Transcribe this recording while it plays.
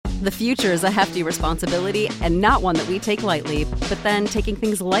The future is a hefty responsibility and not one that we take lightly, but then taking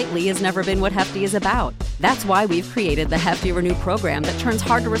things lightly has never been what Hefty is about. That's why we've created the Hefty Renew program that turns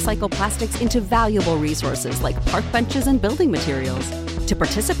hard-to-recycle plastics into valuable resources like park benches and building materials. To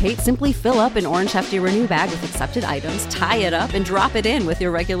participate, simply fill up an orange Hefty Renew bag with accepted items, tie it up, and drop it in with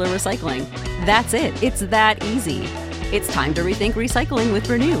your regular recycling. That's it. It's that easy. It's time to rethink recycling with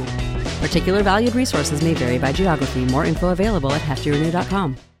Renew. Particular valued resources may vary by geography. More info available at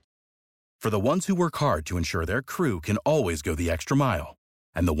heftyrenew.com. For the ones who work hard to ensure their crew can always go the extra mile,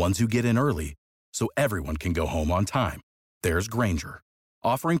 and the ones who get in early so everyone can go home on time, there's Grainger,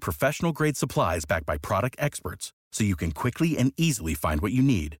 offering professional-grade supplies backed by product experts so you can quickly and easily find what you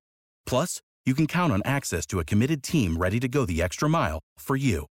need. Plus, you can count on access to a committed team ready to go the extra mile for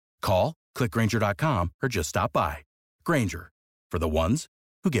you. Call, click Grainger.com, or just stop by. Grainger, for the ones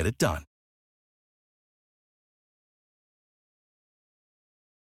who get it done.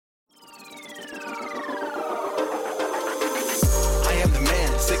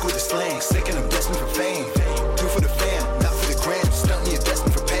 Sick with the slang, sick and I'm destined for fame. Do for the fam, not for the gram. Stunt me,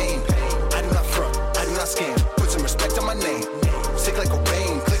 destined for pain. I do not front, I do not scam. Put some respect on my name. Sick like a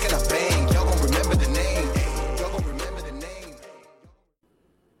rain, click and I bang. Y'all gon' remember the name. Y'all gon' remember the name.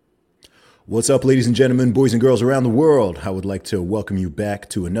 What's up, ladies and gentlemen, boys and girls around the world? I would like to welcome you back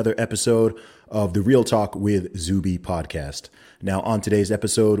to another episode of the Real Talk with Zuby podcast. Now, on today's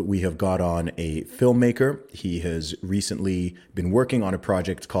episode, we have got on a filmmaker. He has recently been working on a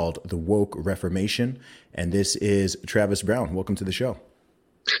project called The Woke Reformation, and this is Travis Brown. Welcome to the show.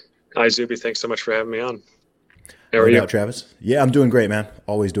 Hi, Zuby. Thanks so much for having me on. How are you? Travis? Yeah, I'm doing great, man.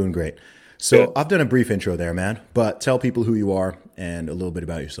 Always doing great. So Good. I've done a brief intro there, man, but tell people who you are and a little bit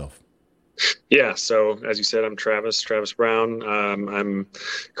about yourself. Yeah. So as you said, I'm Travis Brown. I'm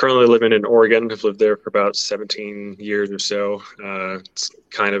currently living in Oregon. I've lived there for about 17 years or so. It's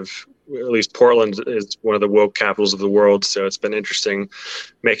kind of, at least Portland is one of the woke capitals of the world. So it's been interesting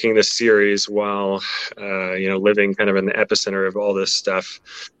making this series while, living kind of in the epicenter of all this stuff.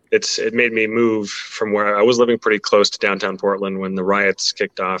 It made me move from where I was living pretty close to downtown Portland when the riots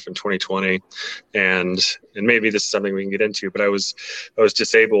kicked off in 2020, and maybe this is something we can get into. But I was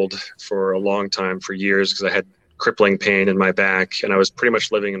disabled for a long time, for years, because I had crippling pain in my back, and I was pretty much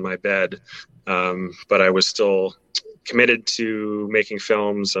living in my bed. But I was still committed to making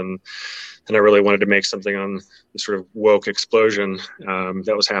films, and I really wanted to make something on the sort of woke explosion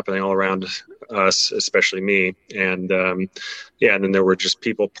that was happening all around us, especially me. And and then there were just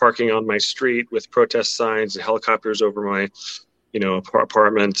people parking on my street with protest signs and helicopters over my,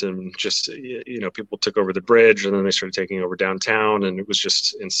 apartment, and just, people took over the bridge, and then they started taking over downtown, and it was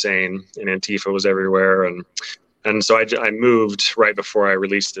just insane. And Antifa was everywhere, and so I moved right before I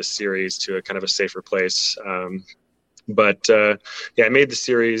released this series to a kind of a safer place. I made the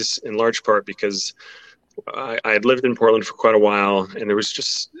series in large part because I had lived in Portland for quite a while, and there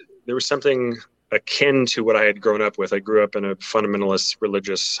was something akin to what I had grown up with. I grew up in a fundamentalist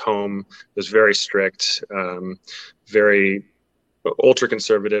religious home. It was very strict, very ultra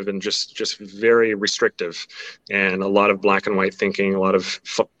conservative, and just very restrictive, and a lot of black and white thinking, a lot of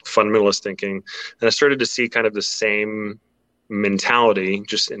fundamentalist thinking. And I started to see kind of the same mentality,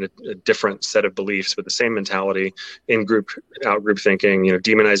 just in a different set of beliefs, but the same mentality in group, out group thinking,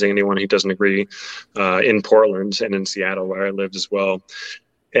 demonizing anyone who doesn't agree, in Portland and in Seattle, where I lived as well.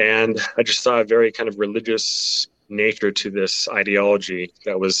 And I just saw a very kind of religious nature to this ideology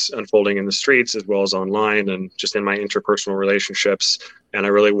that was unfolding in the streets as well as online, and just in my interpersonal relationships. And I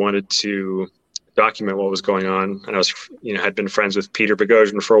really wanted to document what was going on. And I was, had been friends with Peter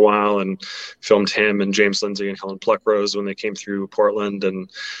Boghossian for a while, and filmed him and James Lindsay and Helen Pluckrose when they came through Portland. And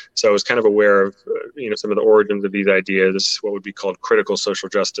so I was kind of aware of, some of the origins of these ideas, what would be called critical social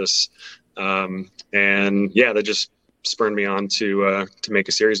justice. That just spurred me on to make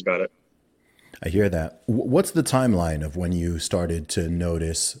a series about it. I hear that. What's the timeline of when you started to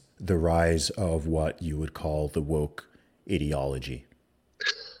notice the rise of what you would call the woke ideology?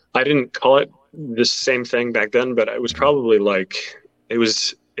 I didn't call it the same thing back then, but it was probably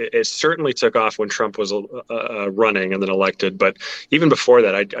it certainly took off when Trump was running and then elected. But even before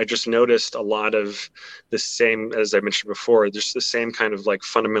that, I just noticed a lot of the same, as I mentioned before, just the same kind of like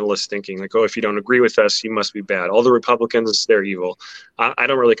fundamentalist thinking, like, oh, if you don't agree with us, you must be bad. All the Republicans, they're evil. I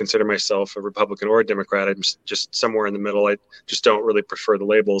don't really consider myself a Republican or a Democrat. I'm just somewhere in the middle. I just don't really prefer the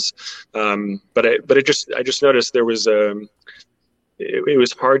labels. But I just noticed there was it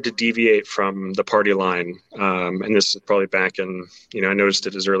was hard to deviate from the party line. And this is probably back in, I noticed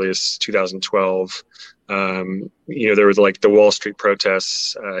it as early as 2012. There was like the Wall Street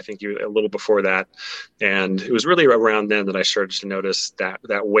protests, I think a little before that. And it was really around then that I started to notice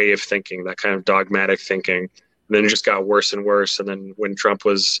that way of thinking, that kind of dogmatic thinking. And then it just got worse and worse. And then when Trump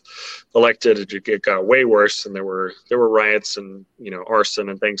was elected, it got way worse. And there were riots and, arson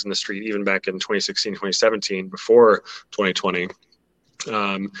and things in the street, even back in 2016, 2017, before 2020.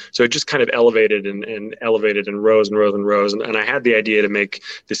 So it just kind of elevated and elevated and rose and rose and rose. And I had the idea to make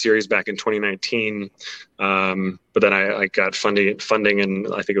the series back in 2019. But then I got funding and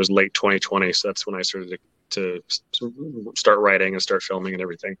I think it was late 2020. So that's when I started to start writing and start filming and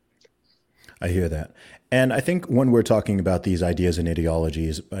everything. I hear that. And I think when we're talking about these ideas and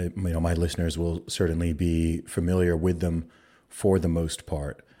ideologies, my listeners will certainly be familiar with them for the most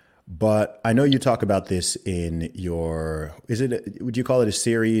part. But I know you talk about this in your, would you call it a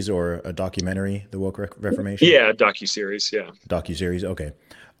series or a documentary, The Woke Reformation? Yeah, docuseries, yeah. Docuseries, okay.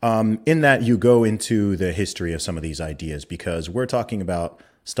 In that you go into the history of some of these ideas, because we're talking about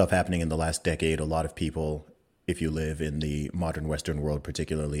stuff happening in the last decade. A lot of people, if you live in the modern Western world,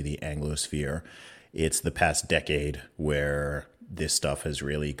 particularly the Anglosphere, it's the past decade where this stuff has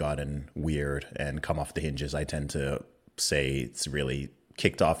really gotten weird and come off the hinges. I tend to say it's really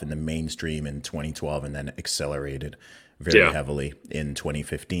kicked off in the mainstream in 2012 and then accelerated very heavily in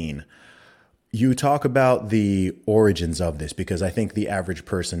 2015. You talk about the origins of this because I think the average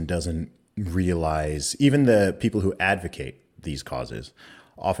person doesn't realize, even the people who advocate these causes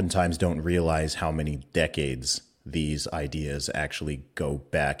oftentimes don't realize how many decades these ideas actually go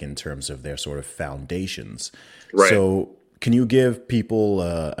back in terms of their sort of foundations. Right. So can you give people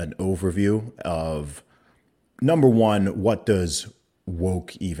an overview of, number one, what does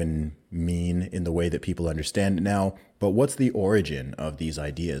woke even mean in the way that people understand it now? But what's the origin of these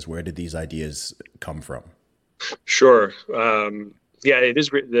ideas? Where did these ideas come from? Sure. Yeah, it is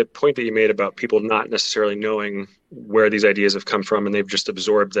the point that you made about people not necessarily knowing where these ideas have come from and they've just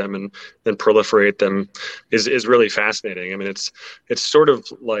absorbed them and then proliferate them is really fascinating. I mean, it's sort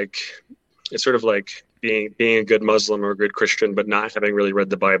of like being a good Muslim or a good Christian, but not having really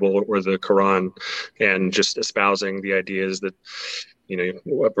read the Bible or the Quran and just espousing the ideas that,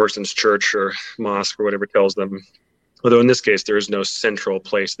 a person's church or mosque or whatever tells them. Although in this case, there is no central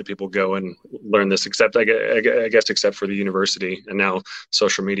place that people go and learn this, except I guess except for the university and now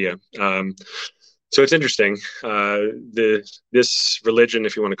social media. So it's interesting. This religion,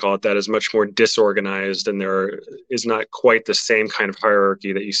 if you want to call it that, is much more disorganized, and there is not quite the same kind of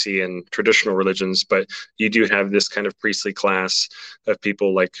hierarchy that you see in traditional religions. But you do have this kind of priestly class of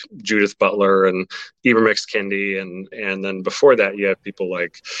people like Judith Butler and Ibram X. Kendi, and then before that, you have people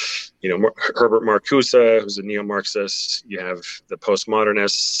like, Herbert Marcuse, who's a neo-Marxist. You have the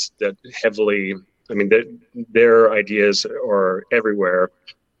postmodernists that heavily, their ideas are everywhere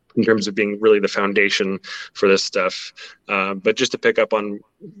in terms of being really the foundation for this stuff. But just to pick up on,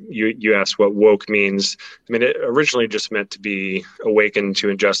 you asked what woke means. It originally just meant to be awakened to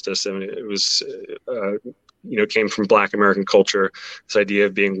injustice. It was, came from Black American culture, this idea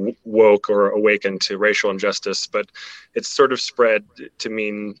of being woke or awakened to racial injustice. But it's sort of spread to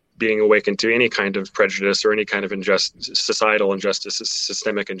mean being awakened to any kind of prejudice or any kind of societal injustice,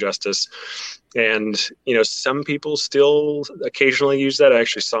 systemic injustice. And, some people still occasionally use that. I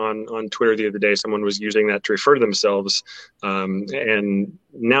actually saw on Twitter the other day, someone was using that to refer to themselves. And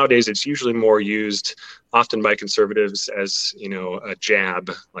nowadays it's usually more used often by conservatives as, a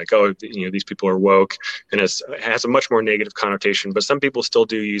jab, like, these people are woke, and it has a much more negative connotation, but some people still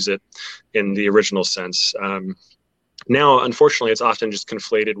do use it in the original sense. Now, unfortunately, it's often just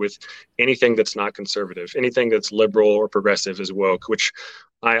conflated with anything that's not conservative, anything that's liberal or progressive is woke, which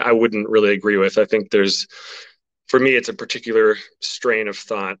I wouldn't really agree with. I think for me, it's a particular strain of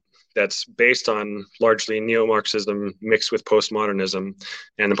thought that's based on largely neo-Marxism mixed with postmodernism.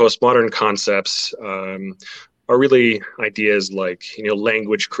 And the postmodern concepts are really ideas like,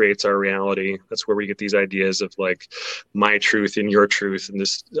 language creates our reality. That's where we get these ideas of like my truth and your truth, and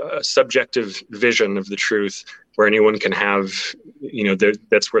this subjective vision of the truth where anyone can have,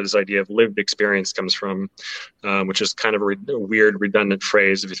 that's where this idea of lived experience comes from, which is kind of a weird, redundant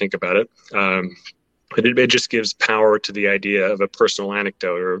phrase if you think about it. But it just gives power to the idea of a personal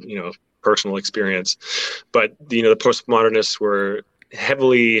anecdote or, personal experience. But, the postmodernists were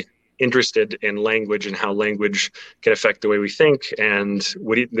heavily interested in language and how language can affect the way we think. And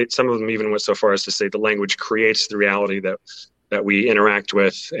some of them even went so far as to say the language creates the reality that that we interact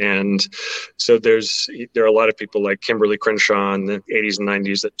with. And so there are a lot of people like Kimberly Crenshaw in the 80s and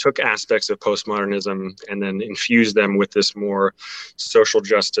 90s that took aspects of postmodernism and then infused them with this more social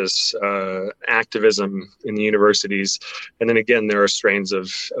justice activism in the universities. And then again, there are strains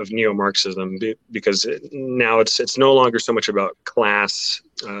of neo-Marxism, because now it's no longer so much about class,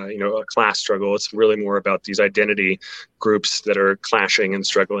 a class struggle. It's really more about these identity groups that are clashing and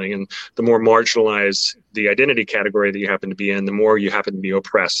struggling. And the more marginalized the identity category that you happen to be in, the more you happen to be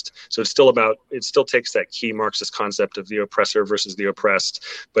oppressed. So it still takes that key Marxist concept of the oppressor versus the oppressed,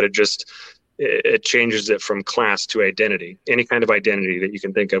 but it changes it from class to identity. Any kind of identity that you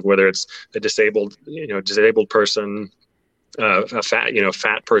can think of, whether it's a disabled person, a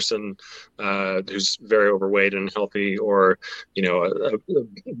fat person who's very overweight and unhealthy, or a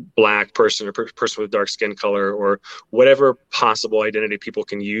black person or person with dark skin color, or whatever possible identity people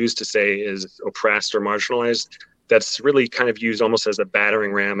can use to say is oppressed or marginalized. That's really kind of used almost as a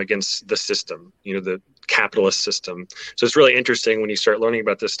battering ram against the system, the capitalist system. So it's really interesting when you start learning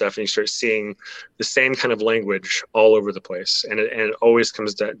about this stuff and you start seeing the same kind of language all over the place. And it always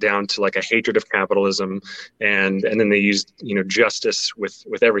comes down to like a hatred of capitalism. And then they use, justice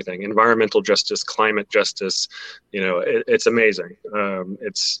with everything, environmental justice, climate justice. It's amazing.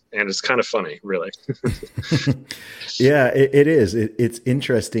 It's kind of funny, really. Yeah, it is. It's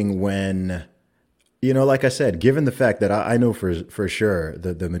interesting when, like I said, given the fact that I know for sure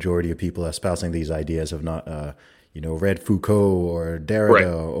that the majority of people espousing these ideas have not, read Foucault or Derrida, right,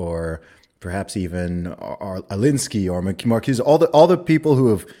 or perhaps even Alinsky or Marcuse, all the people who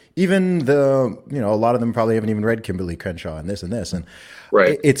have, even a lot of them probably haven't even read Kimberly Crenshaw and this and this. And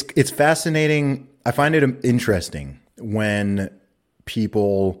right. It's fascinating. I find it interesting when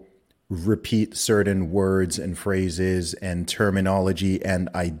people repeat certain words and phrases and terminology and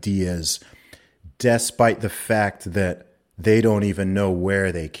ideas, despite the fact that they don't even know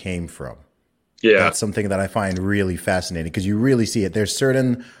where they came from. Yeah. That's something that I find really fascinating, because you really see it. There's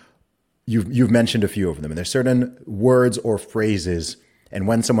certain, you've mentioned a few of them, and there's certain words or phrases, and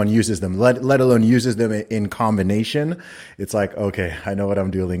when someone uses them, let alone uses them in combination, it's like, okay, I know what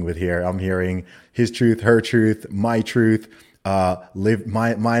I'm dealing with here. I'm hearing his truth, her truth, my truth,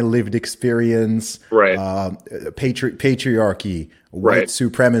 my lived experience, right? Patriarchy, white right.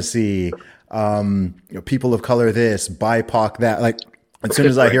 supremacy, people of color, this, BIPOC, that. Like, as soon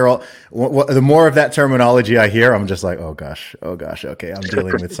as I hear the more of that terminology I hear, I'm just like, oh gosh, okay, I'm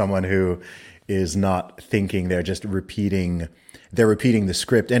dealing with someone who is not thinking; they're just repeating the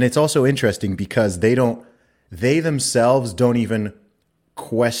script. And it's also interesting because they themselves don't even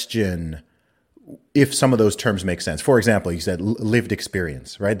question if some of those terms make sense. For example, you said lived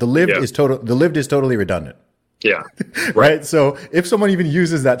experience, right? The lived is totally redundant. Yeah. Right. So if someone even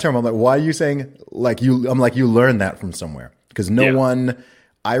uses that term, I'm like, why are you saying I'm like, you learned that from somewhere? Because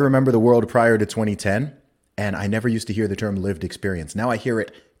I remember the world prior to 2010, and I never used to hear the term lived experience. Now I hear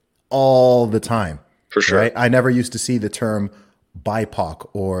it all the time. For sure. Right? I never used to see the term BIPOC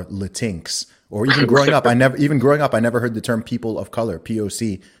or Latinx, or even growing up, I never heard the term people of color,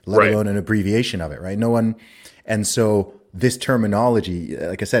 POC, let alone an abbreviation of it. Right. No one. And so this terminology,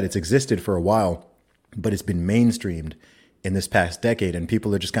 like I said, it's existed for a while, but it's been mainstreamed in this past decade, and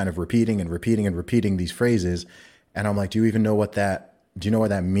people are just kind of repeating these phrases. And I'm like, do you know what that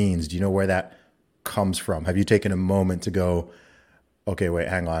means? Do you know where that comes from? Have you taken a moment to go, okay, wait,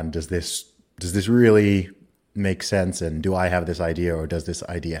 hang on. Does this really make sense? And do I have this idea, or does this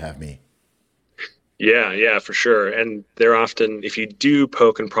idea have me? Yeah, for sure. And they're often, if you do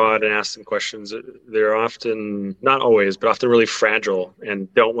poke and prod and ask them questions, they're often, not always, but often really fragile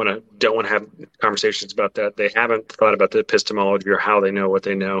and don't want to have conversations about that. They haven't thought about the epistemology or how they know what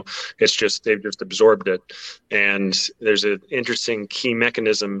they know. It's just, they've just absorbed it. And there's an interesting key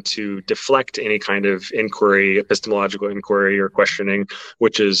mechanism to deflect any kind of inquiry, epistemological inquiry or questioning,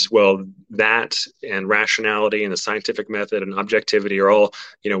 which is, well, that and rationality and the scientific method and objectivity are all,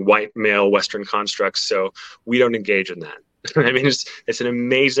 white male Western constructs. So we don't engage in that. I mean, it's an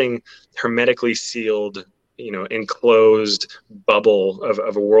amazing, hermetically sealed, enclosed bubble of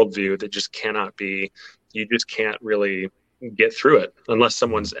a worldview that just cannot be, you just can't really get through it unless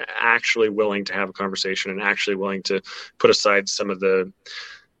someone's actually willing to have a conversation and actually willing to put aside some of the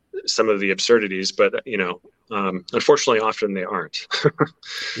absurdities. But, unfortunately, often they aren't.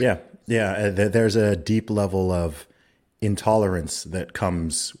 Yeah. There's a deep level of intolerance that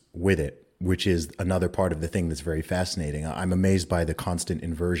comes with it, which is another part of the thing that's very fascinating. I'm amazed by the constant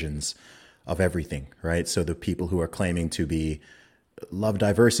inversions of everything, right? So the people who are claiming to love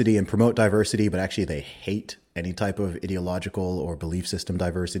diversity and promote diversity, but actually they hate any type of ideological or belief system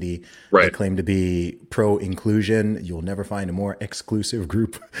diversity. Right. They claim to be pro-inclusion. You'll never find a more exclusive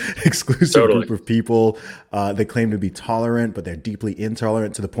group of people. They claim to be tolerant, but they're deeply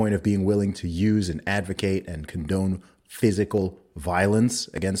intolerant to the point of being willing to use and advocate and condone physical violence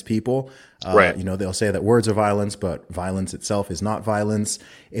against people. Right. You know, they'll say that words are violence, but violence itself is not violence.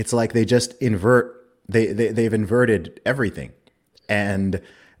 It's like they just they've inverted everything. And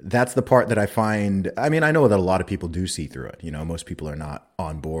that's the part that I find, I mean, I know that a lot of people do see through it. You know, most people are not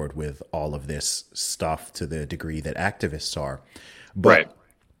on board with all of this stuff to the degree that activists are. But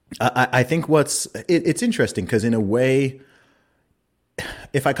I think it's interesting because in a way,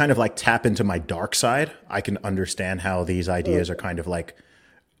 if I kind of like tap into my dark side, I can understand how these ideas are kind of like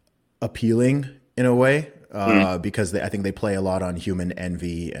appealing in a way, because I think they play a lot on human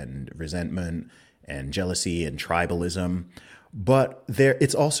envy and resentment and jealousy and tribalism. But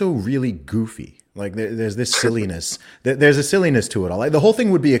it's also really goofy. Like there's this silliness. There's a silliness to it all. Like the whole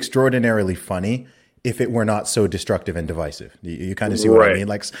thing would be extraordinarily funny if it were not so destructive and divisive. You kind of see what I mean?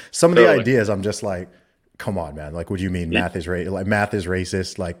 Like some of the ideas, I'm just like, come on, man. Like, what do you mean math is math is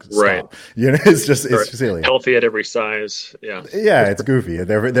racist? Like, stop. You know, it's silly. Healthy at every size. Yeah. Yeah, it's goofy.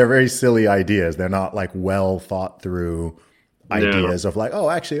 They're very silly ideas. They're not like well thought through ideas of like, oh,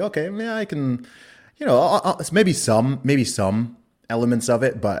 actually, okay, yeah, I can. You know, maybe some elements of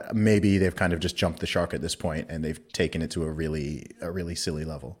it, but maybe they've kind of just jumped the shark at this point and they've taken it to a really silly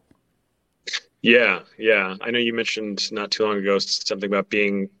level. Yeah. I know you mentioned not too long ago something about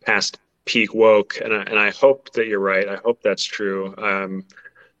being past peak woke, and I hope that you're right. I hope that's true.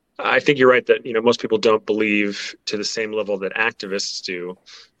 I think you're right that, you know, most people don't believe to the same level that activists do.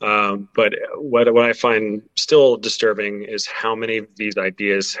 But what I find still disturbing is how many of these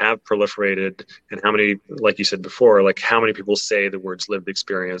ideas have proliferated and how many, like you said before, like how many people say the words lived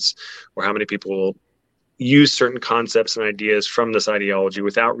experience, or how many people use certain concepts and ideas from this ideology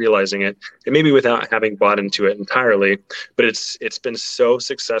without realizing it, and maybe without having bought into it entirely. But it's been so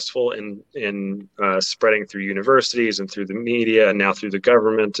successful in spreading through universities and through the media and now through the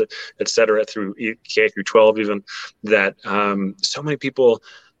government, et cetera, through K through 12 even, that so many people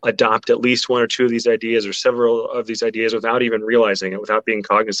adopt at least one or two of these ideas or several of these ideas without even realizing it, without being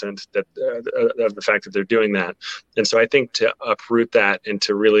cognizant that of the fact that they're doing that. And so I think to uproot that and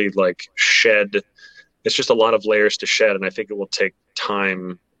to really like shed, it's just a lot of layers to shed, and I think it will take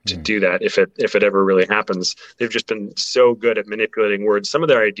time to do that if it ever really happens. They've just been so good at manipulating words. Some of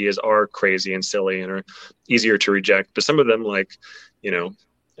their ideas are crazy and silly and are easier to reject, but some of them, like, you know,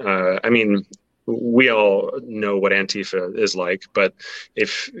 I mean, we all know what Antifa is like, but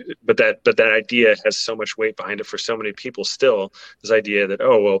that idea has so much weight behind it for so many people still. This idea that,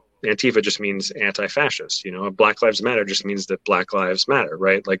 oh, well, Antifa just means anti-fascist, you know, Black Lives Matter just means that Black Lives Matter,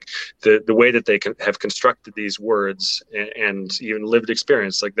 right? Like the way that they have constructed these words and even lived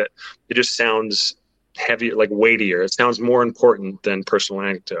experience like that, it just sounds heavier, like weightier. It sounds more important than personal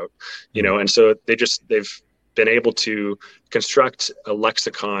anecdote, you know, and so they've been able to construct a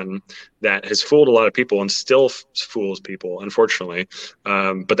lexicon that has fooled a lot of people and still fools people, unfortunately.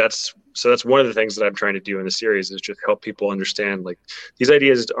 But that's one of the things that I'm trying to do in the series, is just help people understand, like, these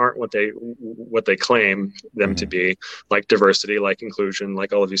ideas aren't what they claim them to be, like diversity, like inclusion,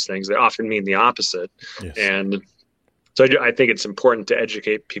 like all of these things. They often mean the opposite. Yes. And so I think it's important to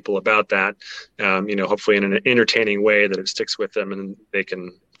educate people about that, you know, hopefully in an entertaining way that it sticks with them and they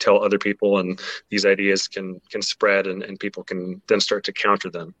can tell other people, and these ideas can spread and people can then start to counter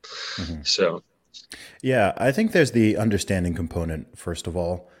them. So, yeah, I think there's the understanding component, first of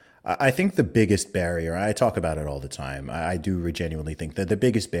all. I think the biggest barrier, I talk about it all the time, I do genuinely think that the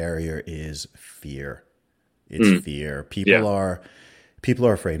biggest barrier is fear. It's fear. People are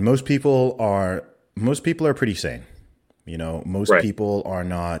afraid. Most people are pretty sane. You know, most people are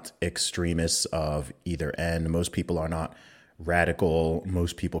not extremists of either end. Most people are not radical.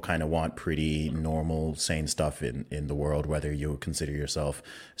 Most people kind of want pretty normal, sane stuff in the world, whether you consider yourself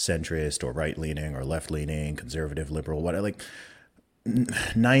centrist or right-leaning or left-leaning, conservative, liberal, whatever. Like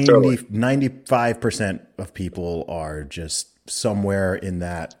 95% of people are just somewhere in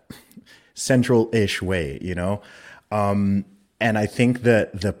that central-ish way, you know? And I think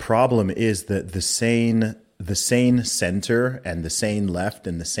that the problem is that the sane center and the sane left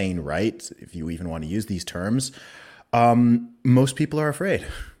and the sane right, if you even want to use these terms, most people are afraid.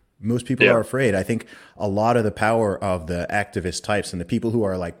 Most people are afraid. I think a lot of the power of the activist types and the people who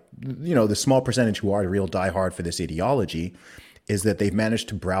are like, you know, the small percentage who are real diehard for this ideology is that they've managed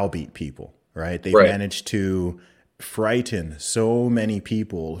to browbeat people, right? They've managed to frighten so many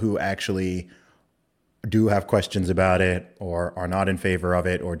people who actually do have questions about it or are not in favor of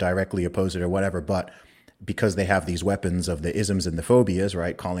it or directly oppose it or whatever, but because they have these weapons of the isms and the phobias,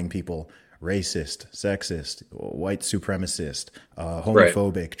 right? Calling people racist, sexist, white supremacist,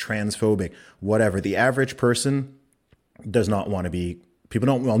 homophobic, transphobic, whatever. The average person does not want to be,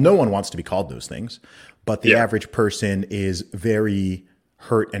 no one wants to be called those things, but the average person is very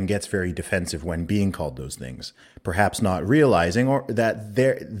hurt and gets very defensive when being called those things, perhaps not realizing or that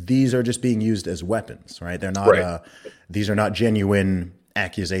these are just being used as weapons, right? They're not, these are not genuine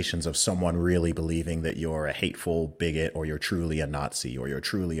accusations of someone really believing that you're a hateful bigot or you're truly a Nazi or you're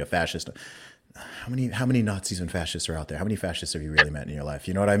truly a fascist. How many Nazis and fascists are out there? How many fascists have you really met in your life?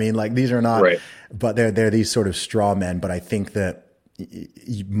 You know what I mean? Like, these are not, but they're these sort of straw men. But I think that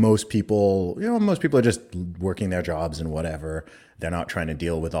most people are just working their jobs and whatever. They're not trying to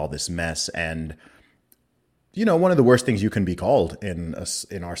deal with all this mess. And, you know, one of the worst things you can be called in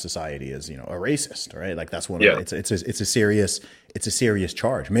our society is, you know, a racist, right? Like, that's one. It's a serious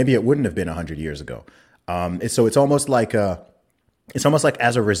charge. Maybe it wouldn't have been 100 years ago. So it's almost like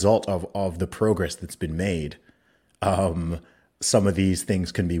as a result of the progress that's been made, some of these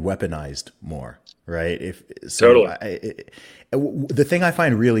things can be weaponized more, right? The thing I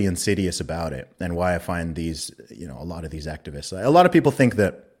find really insidious about it, and why I find these, you know, a lot of these activists, a lot of people think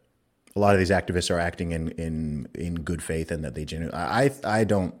that a lot of these activists are acting in good faith and that they genuinely. I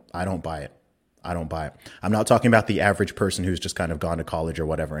don't buy it. I don't buy it. I'm not talking about the average person who's just kind of gone to college or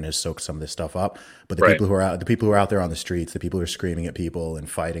whatever and has soaked some of this stuff up, but the people who are out there on the streets, the people who are screaming at people and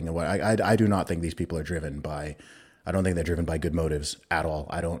fighting and what. I do not think these people are driven by. I don't think they're driven by good motives at all.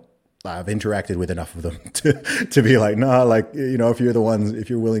 I've interacted with enough of them to be like, nah, like, you know, if you're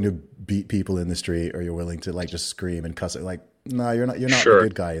willing to beat people in the street or you're willing to like just scream and cuss it, like, no, you're not the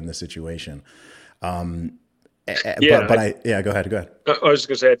good guy in this situation. Go ahead. I was just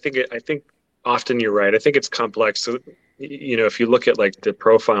gonna say, I think often you're right. I think it's complex. So, you know, if you look at like the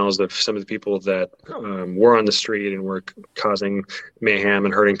profiles of some of the people that were on the street and were causing mayhem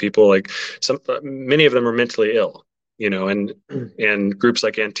and hurting people, like many of them are mentally ill, you know, and groups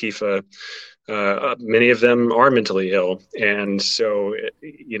like Antifa, many of them are mentally ill. And so,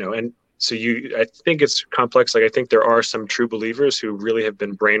 you know, I think it's complex. Like, I think there are some true believers who really have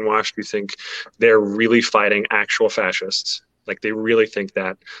been brainwashed, who think they're really fighting actual fascists. Like, they really think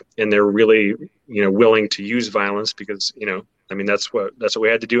that, and they're really, you know, willing to use violence because, you know, I mean, that's what we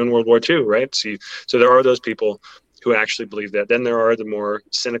had to do in World War II, right? So there are those people who actually believe that. Then there are the more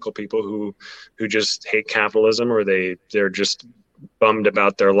cynical people who just hate capitalism, or they're just bummed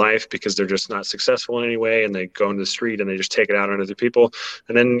about their life because they're just not successful in any way, and they go into the street and they just take it out on other people.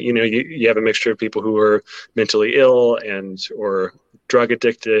 And then, you know, you have a mixture of people who are mentally ill or drug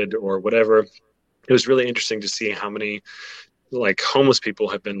addicted or whatever. It was really interesting to see how many like homeless people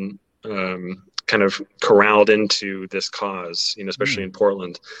have been kind of corralled into this cause, you know, especially in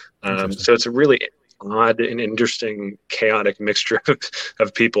Portland. So it's a really odd and interesting, chaotic mixture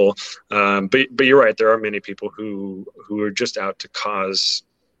of people. But you're right. There are many people who are just out to cause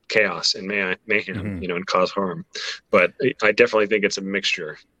chaos and mayhem, you know, and cause harm. But I definitely think it's a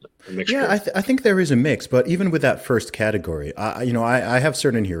mixture. Yeah, I think there is a mix. But even with that first category, I have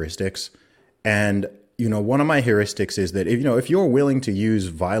certain heuristics, and you know, one of my heuristics is that if you're willing to use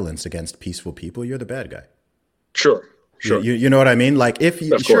violence against peaceful people, you're the bad guy. Sure. You know what I mean? Like, if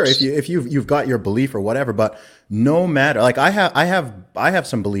you've got your belief or whatever, but no matter, like, I have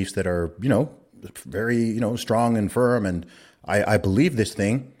some beliefs that are, you know, very, you know, strong and firm, and I believe this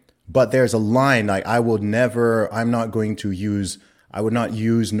thing, but there's a line. Like, I would not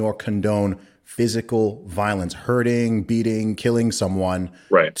use nor condone physical violence, hurting, beating, killing someone,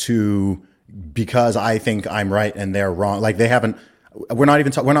 right, because I think I'm right and they're wrong. Like, they haven't. We're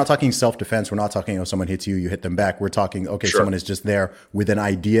not talking self-defense. We're not talking, someone hits you, you hit them back. We're talking, someone is just there with an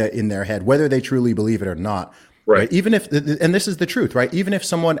idea in their head, whether they truly believe it or not. Right. Even if, and this is the truth, right? Even if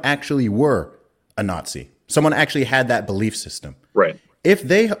someone actually were a Nazi, someone actually had that belief system. Right. If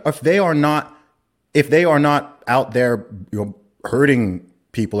they are not out there, you know, hurting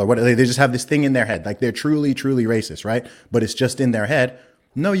people or whatever, they just have this thing in their head, like they're truly, truly racist, right? But it's just in their head.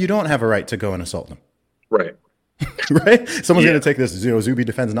 No, you don't have a right to go and assault them. Right. Right? Someone's going to take this, Zuby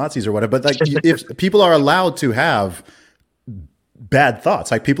defends Nazis or whatever. But like, if people are allowed to have bad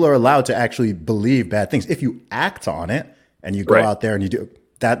thoughts, like people are allowed to actually believe bad things. If you act on it and you go out there and you do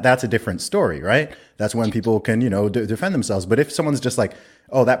that, that's a different story, right? That's when people can, defend themselves. But if someone's just like,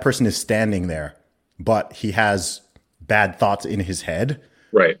 oh, that person is standing there, but he has bad thoughts in his head.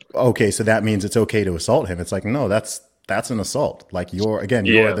 Right. Okay. So that means it's okay to assault him. It's like, no, that's an assault. Like you're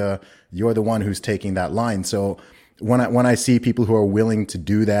the one who's taking that line. So when I see people who are willing to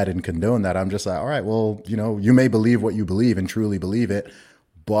do that and condone that, I'm just like, all right, well, you may believe what you believe and truly believe it,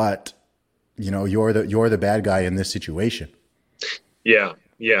 but you're the bad guy in this situation. Yeah.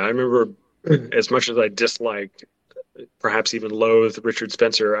 I remember, as much as I disliked, perhaps even loathe Richard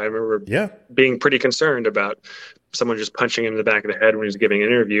Spencer, I remember being pretty concerned about someone just punching him in the back of the head when he was giving an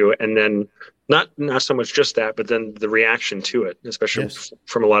interview, and then not so much just that, but then the reaction to it, especially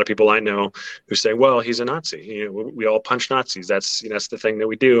from a lot of people I know who say, well, he's a Nazi. We all punch Nazis. That's the thing that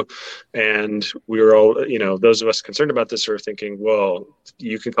we do. And we were all, those of us concerned about this are thinking, well,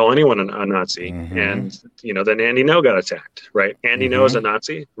 you can call anyone a Nazi. Mm-hmm. And, then Andy Ngo got attacked, right? Andy Ngo is a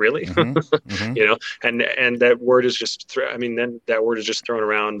Nazi, really? Mm-hmm. And that word is just, then that word is just thrown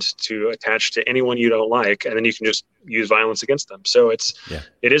around to attach to anyone you don't like. And then you can just use violence against them. So it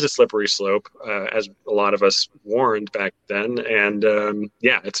is a slippery slope, as a lot of us warned back then. And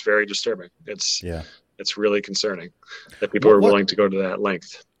it's very disturbing. It's really concerning that people are willing to go to that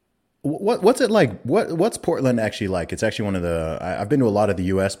length. What's it like? What's Portland actually like? It's actually one of the. I've been to a lot of the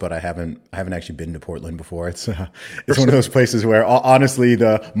U.S., but I haven't actually been to Portland before. It's one of those places where, honestly,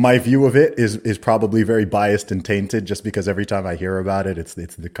 my view of it is probably very biased and tainted, just because every time I hear about it, it's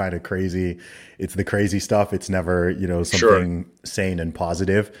the kind of crazy, it's the crazy stuff. It's never something sane and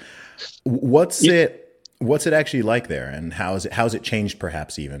positive. What's it actually like there, and how's it changed,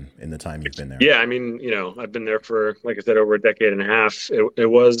 perhaps even in the time you've been there? Yeah, I've been there for, like I said, over a decade and a half. It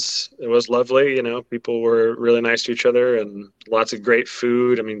was lovely. People were really nice to each other, and lots of great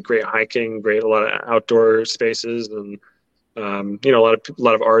food. Great hiking, a lot of outdoor spaces, and a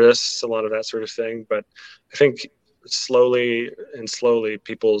lot of artists, a lot of that sort of thing. But I think slowly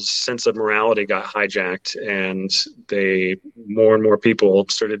people's sense of morality got hijacked, and more and more people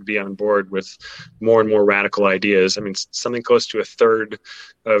started to be on board with more and more radical ideas. Something close to a third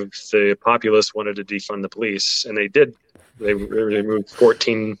of the populace wanted to defund the police, and they did. They removed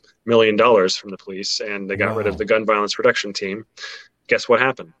 $14 million from the police, and they got rid of the gun violence reduction team. Guess what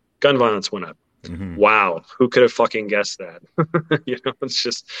happened? Gun violence went up. Mm-hmm. Wow, who could have fucking guessed that?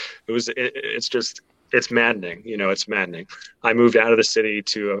 It's maddening. It's maddening. I moved out of the city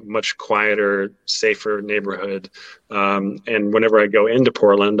to a much quieter, safer neighborhood. And whenever I go into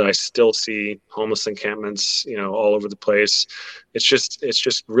Portland, I still see homeless encampments, all over the place. It's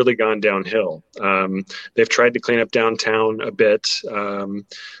just really gone downhill. They've tried to clean up downtown a bit.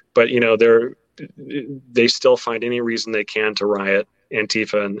 But they still find any reason they can to riot.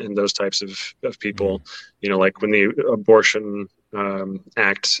 Antifa and those types of people, mm-hmm. Like when the abortion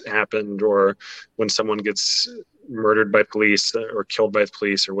act happened, or when someone gets murdered by police or killed by the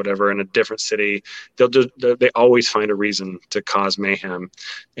police or whatever in a different city, they always find a reason to cause mayhem.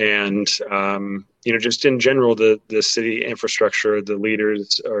 And just in general, the city infrastructure, the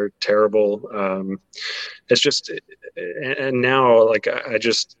leaders are terrible. It's just, and now, like,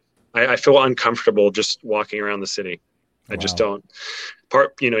 I feel uncomfortable just walking around the city. I just don't.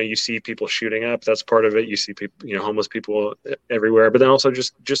 You see people shooting up. That's part of it. You see people, homeless people everywhere. But then also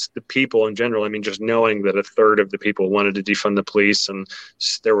just the people in general. Just knowing that a third of the people wanted to defund the police, and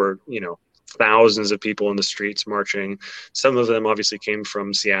there were, thousands of people in the streets marching. Some of them obviously came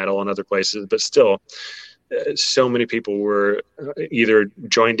from Seattle and other places, but still, so many people were either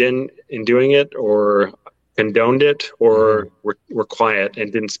joined in doing it, or condoned it, or were quiet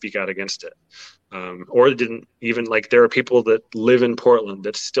and didn't speak out against it. Or didn't even, like, there are people that live in Portland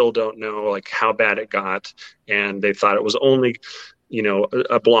that still don't know, like, how bad it got, and they thought it was only,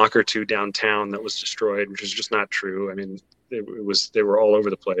 a block or two downtown that was destroyed, which is just not true. They were all over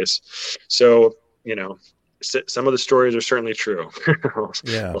the place. So, some of the stories are certainly true.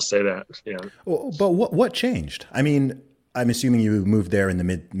 I'll say that. Yeah. Well, but what changed? I'm assuming you moved there in the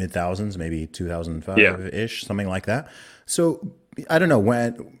mid thousands, maybe 2005-ish, something like that. So I don't know,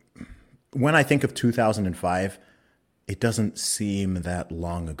 when I think of 2005, it doesn't seem that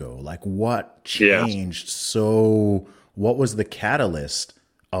long ago. Like, what changed? So what was the catalyst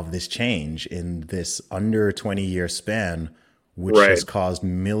of this change in this under 20-year span, which has caused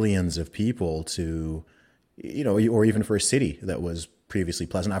millions of people to, or even for a city that was previously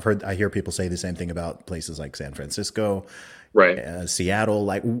pleasant. I hear people say the same thing about places like San Francisco, Seattle.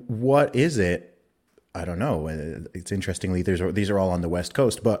 Like, what is it? I don't know. It's interestingly, these are all on the West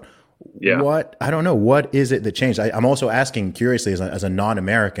Coast, but I don't know. What is it that changed? I'm also asking curiously, as a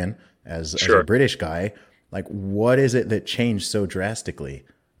non-American, as a British guy, like, what is it that changed so drastically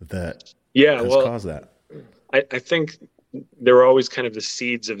that has caused that? I think there were always kind of the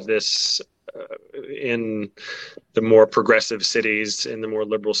seeds of this in the more progressive cities, in the more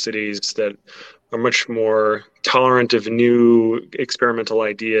liberal cities, that much more tolerant of new experimental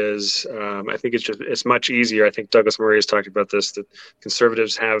ideas. I think it's much easier. I think Douglas Murray has talked about this, that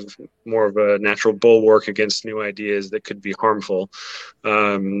conservatives have more of a natural bulwark against new ideas that could be harmful.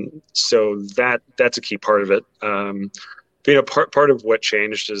 So that's a key part of it. Part of what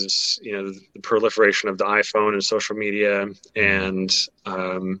changed is, the proliferation of the iPhone and social media. And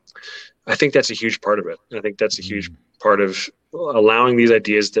I think that's a huge part of it. I think that's a huge part of allowing these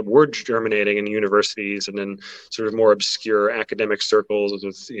ideas that were germinating in universities and in sort of more obscure academic circles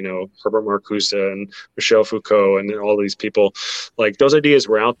with, Herbert Marcuse and Michel Foucault and all these people. Like, those ideas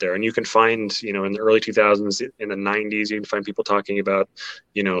were out there, and you can find, in the early 2000s, in the 90s, you can find people talking about,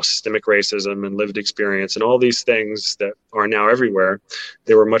 systemic racism and lived experience and all these things that are now everywhere.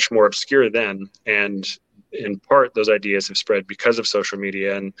 They were much more obscure then, and in part, those ideas have spread because of social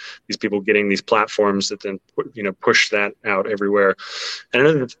media and these people getting these platforms that then, push that out everywhere. And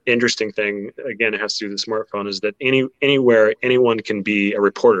another interesting thing, again, it has to do with the smartphone, is that anywhere anyone can be a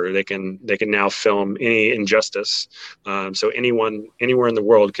reporter. They can now film any injustice. So anywhere in the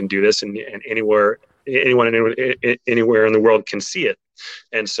world can do this, and anyone anywhere in the world can see it.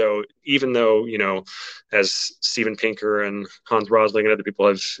 And so even though, as Steven Pinker and Hans Rosling and other people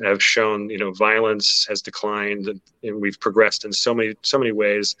have shown, violence has declined and we've progressed in so many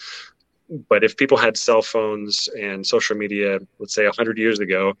ways. But if people had cell phones and social media, let's say 100 years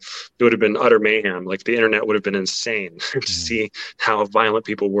ago, it would have been utter mayhem. Like, the internet would have been insane to see how violent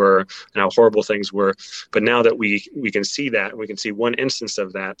people were and how horrible things were. But now that we can see that, we can see one instance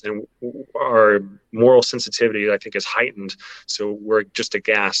of that, and our moral sensitivity, I think, is heightened. So we're just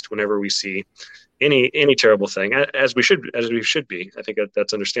aghast whenever we see any terrible thing, as we should be. I think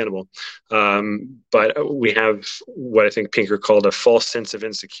that's understandable. But we have what I think Pinker called a false sense of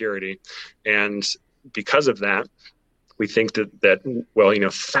insecurity. And because of that, we think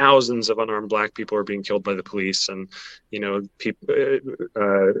that thousands of unarmed Black people are being killed by the police, and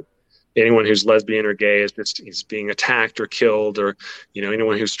anyone who's lesbian or gay is being attacked or killed, or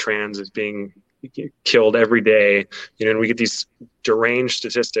anyone who's trans is being killed every day. And we get these deranged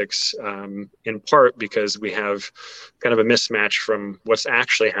statistics, in part because we have kind of a mismatch from what's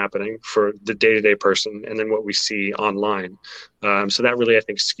actually happening for the day-to-day person and then what we see online. So that really, I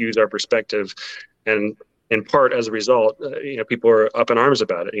think, skews our perspective. And in part, as a result, people are up in arms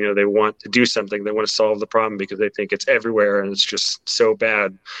about it. They want to do something. They want to solve the problem because they think it's everywhere and it's just so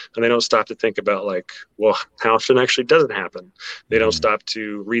bad. And they don't stop to think about, how often actually does it happen? They don't stop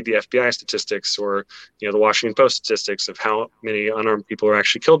to read the FBI statistics or, the Washington Post statistics of how many unarmed people are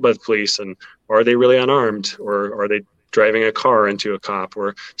actually killed by the police. And are they really unarmed, or are they driving a car into a cop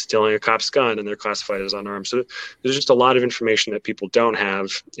or stealing a cop's gun and they're classified as unarmed? So there's just a lot of information that people don't have.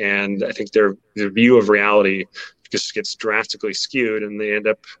 And I think their view of reality just gets drastically skewed, and they end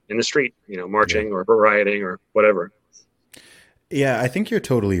up in the street, marching or rioting or whatever. Yeah, I think you're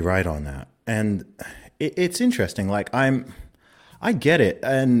totally right on that. And it's interesting. I get it.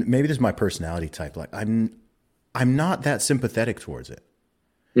 And maybe this is my personality type. I'm not that sympathetic towards it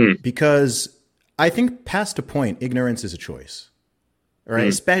because I think past a point, ignorance is a choice, right?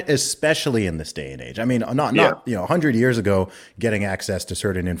 Especially in this day and age. I mean, not 100 years ago, getting access to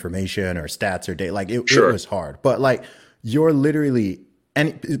certain information or stats or data, it was hard. But you're literally,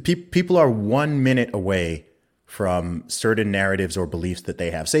 and people are 1 minute away from certain narratives or beliefs that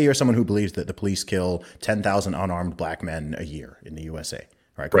they have. Say you're someone who believes that the police kill 10,000 unarmed Black men a year in the USA,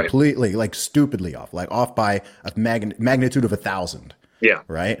 right? Completely, stupidly off, off by a magnitude of 1,000. Yeah.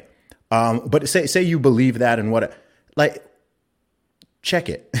 Right. But say you believe that, and check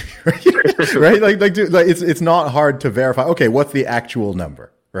it, right? It's not hard to verify. Okay, what's the actual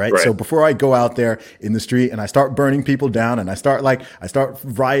number, right? So before I go out there in the street and I start burning people down and I start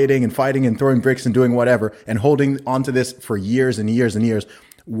rioting and fighting and throwing bricks and doing whatever and holding onto this for years and years and years,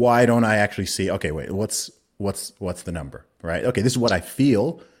 why don't I actually see? Okay, wait, what's the number, right? Okay, this is what I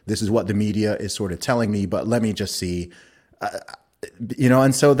feel. This is what the media is sort of telling me, but let me just see.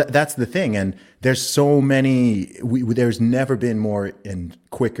 And so that's the thing. And there's so many, there's never been more and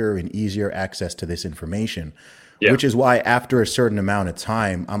quicker and easier access to this information, which is why after a certain amount of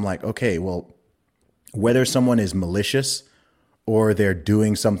time, I'm like, okay, well, whether someone is malicious or they're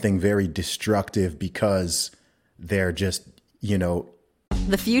doing something very destructive because they're just,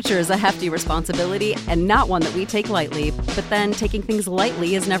 The future is a hefty responsibility and not one that we take lightly. But then taking things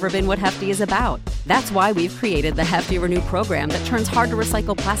lightly has never been what Hefty is about. That's why we've created the Hefty Renew program that turns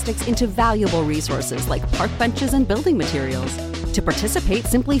hard-to-recycle plastics into valuable resources like park benches and building materials. To participate,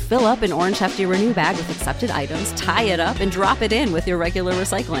 simply fill up an orange Hefty Renew bag with accepted items, tie it up, and drop it in with your regular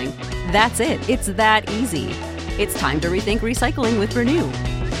recycling. That's it. It's that easy. It's time to rethink recycling with Renew.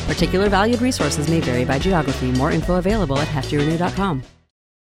 Particular valued resources may vary by geography. More info available at heftyrenew.com.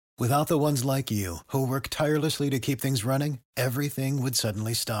 Without the ones like you, who work tirelessly to keep things running, everything would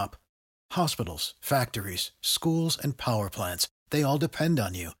suddenly stop. Hospitals, factories, schools, and power plants, they all depend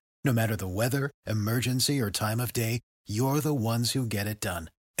on you. No matter the weather, emergency, or time of day, you're the ones who get it done.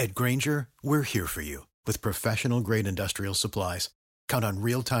 At Grainger, we're here for you with professional-grade industrial supplies. Count on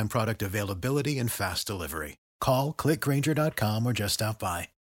real-time product availability and fast delivery. Call, click Grainger.com, or just stop by.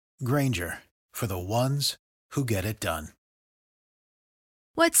 Grainger, for the ones who get it done.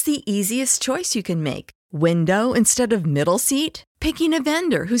 What's the easiest choice you can make? Window instead of middle seat? Picking a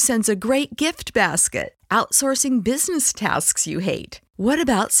vendor who sends a great gift basket? Outsourcing business tasks you hate? What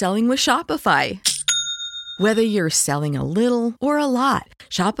about selling with Shopify? Whether you're selling a little or a lot,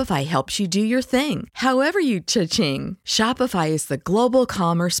 Shopify helps you do your thing, however you cha-ching. Shopify is the global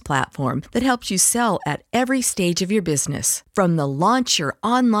commerce platform that helps you sell at every stage of your business. From the launch your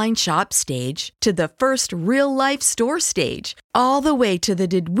online shop stage to the first real-life store stage, all the way to the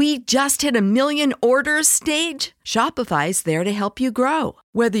did we just hit 1 million orders stage. Shopify's there to help you grow.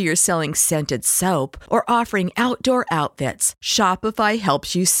 Whether you're selling scented soap or offering outdoor outfits, Shopify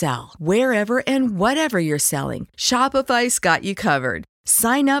helps you sell. Wherever and whatever you're selling, Shopify's got you covered.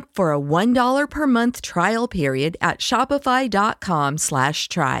 Sign up for a $1 per month trial period at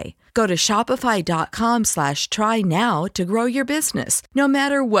shopify.com/try. Go to shopify.com/try now to grow your business, no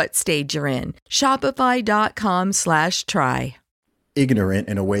matter what stage you're in. Shopify.com/try. Ignorant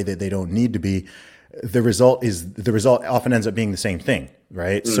in a way that they don't need to be. The result often ends up being the same thing,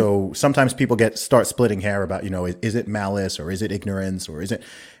 right? So sometimes people start splitting hair about, is it malice or is it ignorance or is it,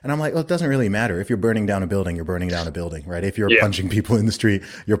 and I'm like, well, it doesn't really matter. If you're burning down a building, you're burning down a building, right? If you're punching people in the street,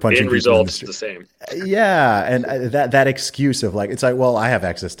 you're punching people in the street. The same. Yeah. And that excuse of it's like, well, I have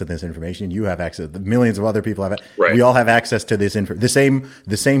access to this information. You have access. Millions of other people have, right. We all have access to this info. The same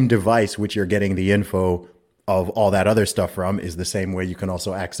device, which you're getting the info of all that other stuff from, is the same way you can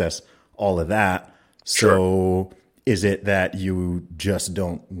also access all of that. So is it that you just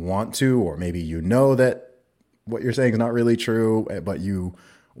don't want to, or maybe that what you're saying is not really true, but you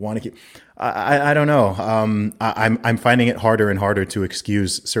want to keep, I don't know. I'm finding it harder and harder to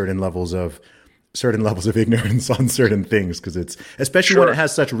excuse certain levels of ignorance on certain things. Cause it's, especially when it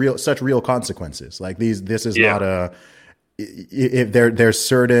has such real consequences. Like this is not there's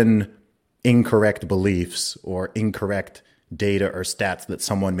certain incorrect beliefs or incorrect data or stats that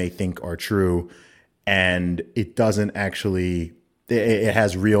someone may think are true. And it doesn't actually, it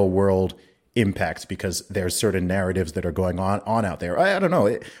has real world impacts because there's certain narratives that are going on out there. I don't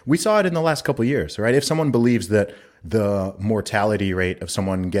know. We saw it in the last couple of years, right? If someone believes that the mortality rate of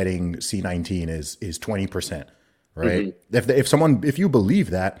someone getting C-19 is 20%, right? Mm-hmm. If you believe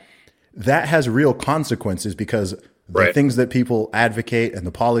that has real consequences because the things that people advocate and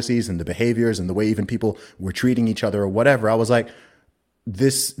the policies and the behaviors and the way even people were treating each other or whatever, I was like,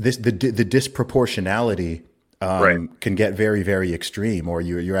 the disproportionality can get very, very extreme, or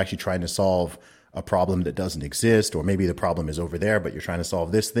you're actually trying to solve a problem that doesn't exist, or maybe the problem is over there, but you're trying to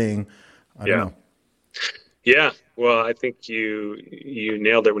solve this thing. I don't know. Yeah. Well, I think you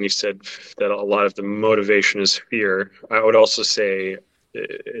nailed it when you said that a lot of the motivation is fear. I would also say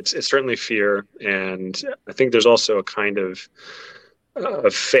it's certainly fear, and I think there's also a kind of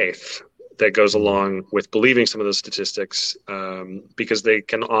faith that goes along with believing some of those statistics, because they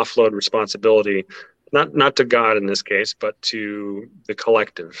can offload responsibility, not to God in this case, but to the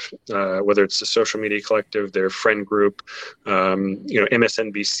collective, whether it's the social media collective, their friend group,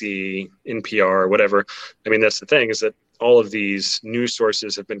 MSNBC, NPR, whatever. I mean, that's the thing, is that all of these news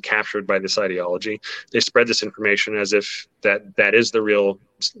sources have been captured by this ideology. They spread this information as if that is the real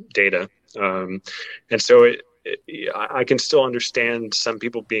data. And so I can still understand some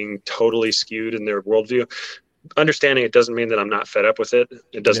people being totally skewed in their worldview. Understanding it doesn't mean that I'm not fed up with it.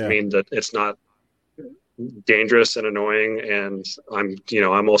 It doesn't mean that it's not dangerous and annoying, and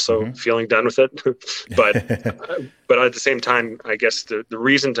I'm also feeling done with it. but at the same time, I guess the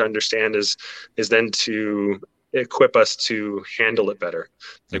reason to understand is then to equip us to handle it better.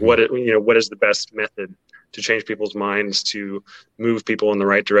 Like what is the best method to change people's minds, to move people in the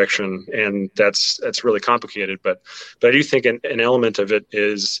right direction. And that's really complicated. But I do think an element of it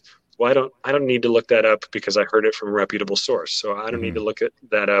is, well, I don't need to look that up because I heard it from a reputable source. So I don't need to look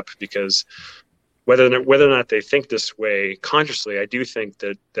that up because whether or not they think this way consciously, I do think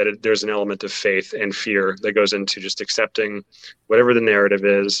that there's an element of faith and fear that goes into just accepting whatever the narrative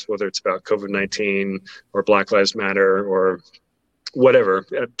is, whether it's about COVID-19 or Black Lives Matter or whatever,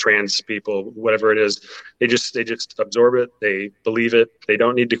 trans people, whatever it is, they just absorb it, they believe it, they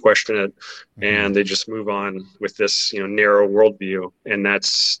don't need to question it, and they just move on with this narrow worldview, and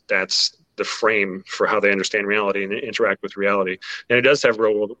that's the frame for how they understand reality and interact with reality. And it does have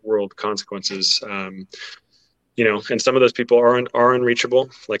real world consequences. And some of those people are unreachable.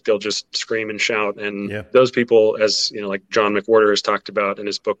 Like they'll just scream and shout. And those people, as like John McWhorter has talked about in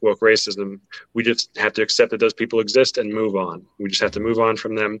his book, Woke Racism, we just have to accept that those people exist and move on. We just have to move on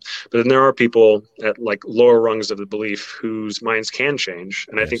from them. But then there are people at like lower rungs of the belief whose minds can change.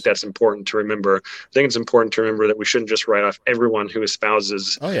 And I think that's important to remember. I think it's important to remember that we shouldn't just write off everyone who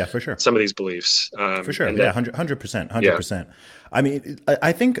espouses for sure. some of these beliefs. For sure. 100%. I mean,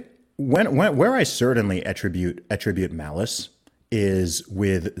 I think where I certainly attribute malice is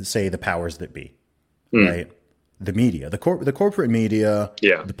with, say, the powers that be, right? The media, the corporate media,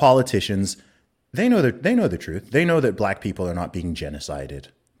 the politicians. They know the truth. They know that black people are not being genocided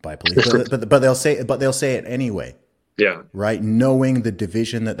by police, but they'll say it anyway. Yeah. Right. Knowing the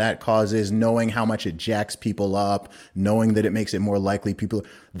division that causes, knowing how much it jacks people up, knowing that it makes it more likely people.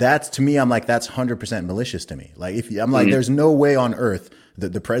 That's, to me, I'm like, that's 100% malicious to me. Like, there's no way on earth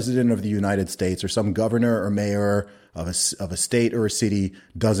that the president of the United States or some governor or mayor of a state or a city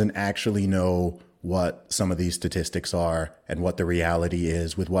doesn't actually know what some of these statistics are and what the reality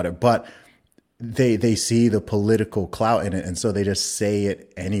is with but they see the political clout in it, and so they just say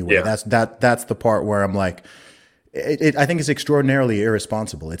it anyway. Yeah. That's the part where I'm like, I think it's extraordinarily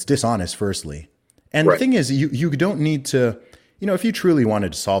irresponsible. It's dishonest, firstly. And the thing is, you don't need to, if you truly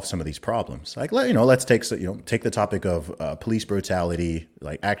wanted to solve some of these problems, like, let's take the topic of police brutality,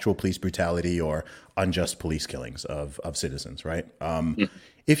 like actual police brutality or unjust police killings of citizens, right?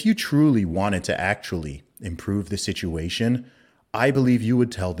 If you truly wanted to actually improve the situation, I believe you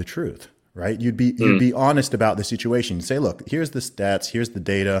would tell the truth, right? You'd be honest about the situation. You'd say, look, here's the stats, here's the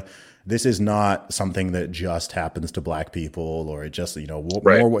data. This is not something that just happens to black people, or it just,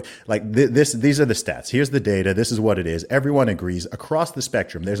 more like these are the stats. Here's the data. This is what it is. Everyone agrees across the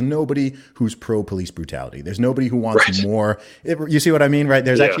spectrum. There's nobody who's pro police brutality. There's nobody who wants more. You see what I mean, right?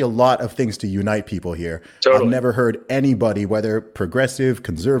 There's actually a lot of things to unite people here. Totally. I've never heard anybody, whether progressive,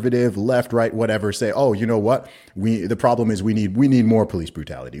 conservative, left, right, whatever, say, oh, you know what? The problem is we need more police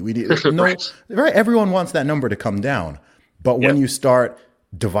brutality. We need right. Everyone wants that number to come down. But when you start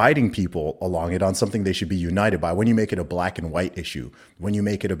dividing people along it on something they should be united by, when you make it a black and white issue, when you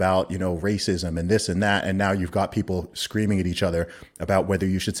make it about, racism and this and that, and now you've got people screaming at each other about whether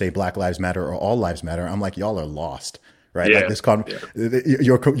you should say Black Lives Matter or All Lives Matter, I'm like, y'all are lost, right? Yeah.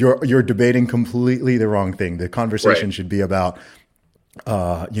 Like you're debating completely the wrong thing. The conversation should be about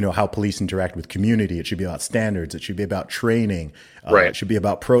how police interact with community. It should be about standards. It should be about training. It should be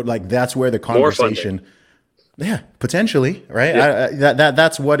about that's where the conversation. Yeah, potentially, right? Yeah.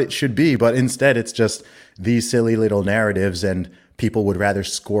 That's what it should be, but instead it's just these silly little narratives, and people would rather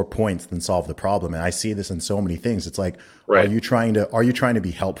score points than solve the problem. And I see this in so many things. It's like, are you trying to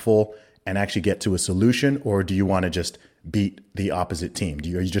be helpful and actually get to a solution, or do you want to just beat the opposite team?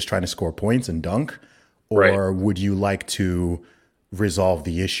 Are you just trying to score points and dunk, or would you like to resolve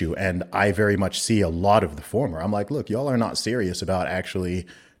the issue? And I very much see a lot of the former. I'm like, look, y'all are not serious about actually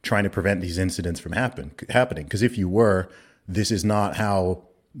trying to prevent these incidents from happening. Because if you were, this is not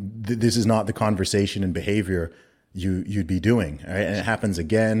the conversation and behavior you'd be doing. Right? And it happens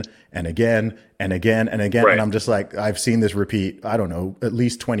again and again and again and again. And I'm just like, I've seen this repeat, I don't know, at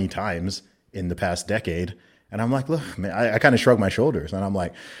least 20 times in the past decade. And I'm like, look, man, I kind of shrug my shoulders, and I'm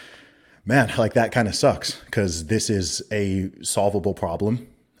like, man, like that kind of sucks, because this is a solvable problem.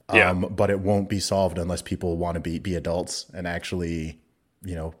 But it won't be solved unless people want to be adults and actually,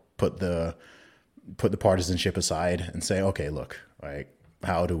 put the partisanship aside and say, okay, look, like,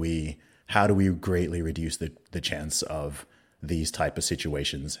 how do we greatly reduce the chance of these type of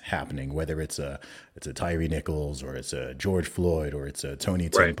situations happening, whether it's a Tyree Nichols, or it's a George Floyd, or it's a Tony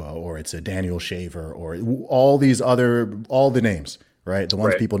Timpa, or it's a Daniel Shaver, or all the names, right? The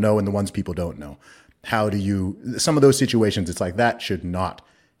ones people know and the ones people don't know. Some of those situations, it's like, that should not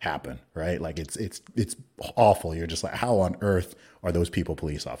happen, right? Like it's awful. You're just like, how on earth are those people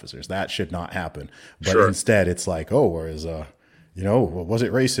police officers? That should not happen. But instead it's like, oh, or is was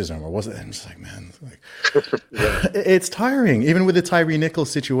it racism, or was it? And it's like, man, it's tiring. Even with the Tyree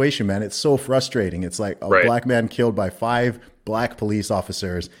Nichols situation, man, it's so frustrating. It's like a black man killed by 5 black police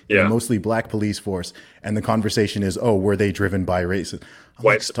officers in a mostly black police force, and the conversation is, oh, were they driven by racism? I'm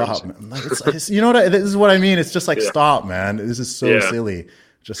like, stop, man. Like, this is what I mean. It's just like, stop, man. This is so silly.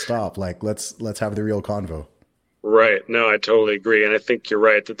 Just stop. Like, let's have the real convo. Right. No, I totally agree. And I think you're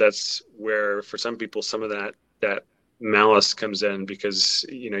right that's where, for some people, some of that malice comes in, because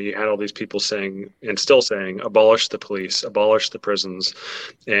you had all these people saying, and still saying, abolish the police, abolish the prisons,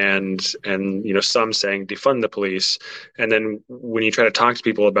 and some saying defund the police. And then when you try to talk to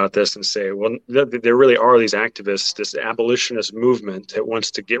people about this and say, well, there really are these activists, this abolitionist movement that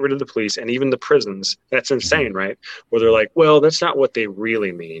wants to get rid of the police and even the prisons, that's insane, right? Where they're like, well, that's not what they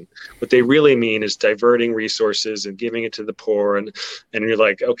really mean. What they really mean is diverting resources and giving it to the poor. And you're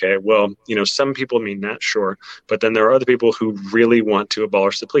like, okay, well, some people mean that, sure, but then there are other people who really want to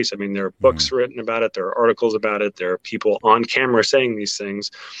abolish the police. I mean, there are books written about it, there are articles about it, there are people on camera saying these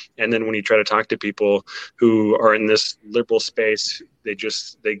things. And then when you try to talk to people who are in this liberal space, they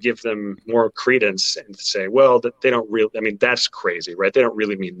give them more credence and say, well, that they don't really, I mean, that's crazy, right? They don't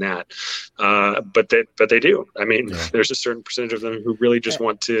really mean that. But they do. I mean, there's a certain percentage of them who really just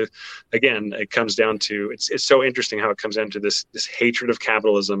want to, again, it comes down to, it's so interesting how it comes down to this hatred of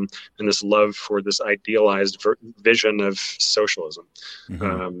capitalism and this love for this idealized vision of socialism.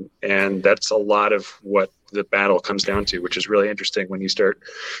 And that's a lot of what the battle comes down to, which is really interesting when you start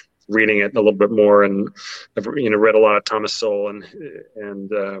reading it a little bit more. And I've read a lot of Thomas Sowell,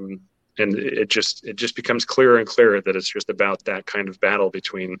 and it just becomes clearer and clearer that it's just about that kind of battle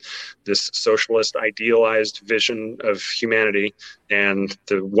between this socialist idealized vision of humanity and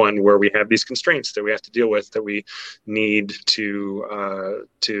the one where we have these constraints that we have to deal with, that we need to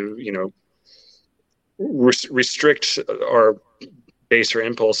restrict our baser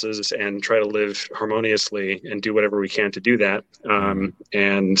impulses and try to live harmoniously and do whatever we can to do that.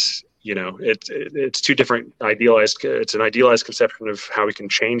 It's two different it's an idealized conception of how we can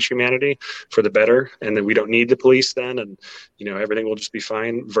change humanity for the better, and then we don't need the police then, and everything will just be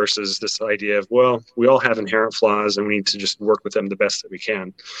fine, versus this idea of, well, we all have inherent flaws and we need to just work with them the best that we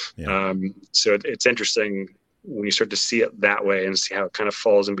can. So it's interesting when you start to see it that way and see how it kind of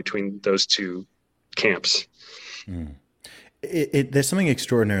falls in between those two camps. There's something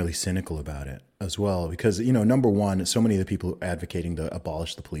extraordinarily cynical about it as well, because, number one, so many of the people advocating the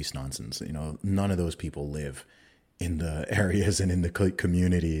abolish the police nonsense, none of those people live in the areas and in the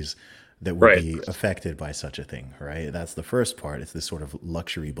communities that would be affected by such a thing, right? That's the first part. It's this sort of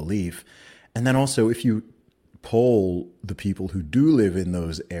luxury belief. And then also, if you poll the people who do live in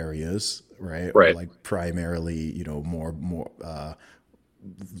those areas, right. Or like primarily, more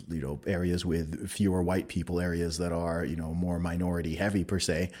areas with fewer white people, areas that are, more minority heavy per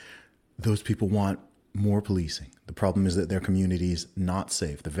se, those people want more policing. The problem is that their community's not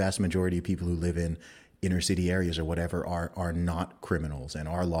safe. The vast majority of people who live in inner city areas or whatever are not criminals and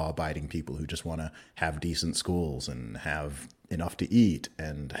are law abiding people who just want to have decent schools and have enough to eat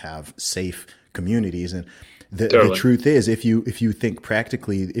and have safe communities. And the truth is, if you think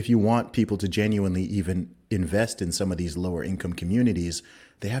practically, if you want people to genuinely even invest in some of these lower income communities,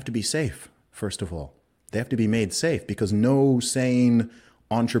 they have to be safe, first of all. They have to be made safe, because no sane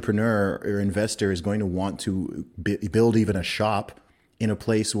entrepreneur or investor is going to want to build even a shop in a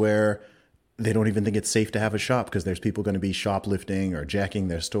place where they don't even think it's safe to have a shop, because there's people going to be shoplifting or jacking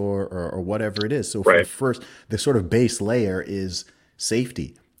their store or whatever it is. So for the sort of base layer is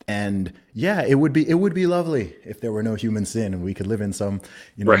safety. And yeah, it would be lovely if there were no human sin and we could live in some,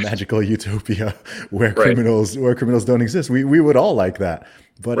 magical utopia where criminals don't exist. We would all like that,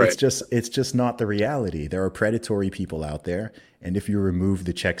 but it's just not the reality. There are predatory people out there, and if you remove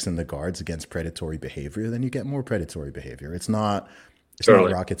the checks and the guards against predatory behavior, then you get more predatory behavior. It's not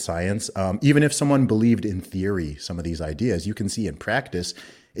rocket science. Even if someone believed in theory some of these ideas, you can see in practice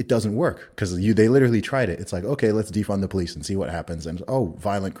it doesn't work, because they literally tried it. It's like, okay, let's defund the police and see what happens. And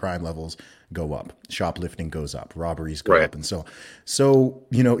violent crime levels go up, shoplifting goes up, robberies go up. And so,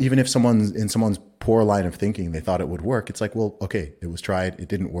 even if in someone's poor line of thinking, they thought it would work, it's like, well, okay, it was tried, it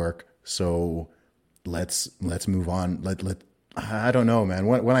didn't work. So let's move on. I don't know, man.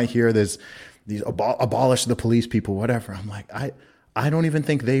 When I hear these abolish the police people, whatever, I'm like, I don't even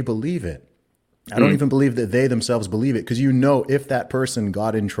think they believe it. I don't even believe that they themselves believe it, because if that person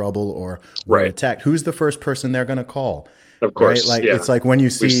got in trouble or were attacked, who's the first person they're going to call? Of course, right? It's like when you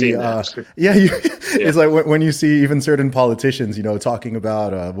see, it's like when you see even certain politicians, talking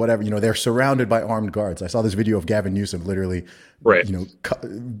about whatever, they're surrounded by armed guards. I saw this video of Gavin Newsom literally,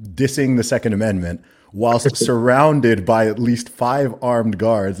 dissing the Second Amendment whilst surrounded by at least 5 armed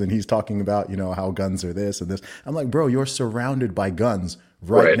guards, and he's talking about how guns are this and this. I'm like, bro, you're surrounded by guns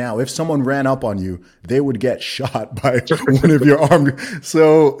right now. If someone ran up on you, they would get shot by one of your armed.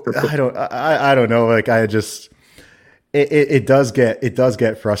 So I don't know. Like, it does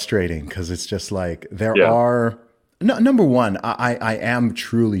get frustrating, because it's just like there are number one, I am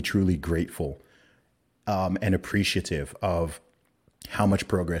truly, truly grateful and appreciative of how much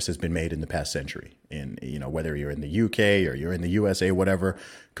progress has been made in the past century in whether you're in the UK or you're in the USA, whatever,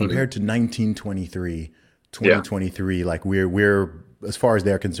 compared to 1923, 2023. Like we're as far as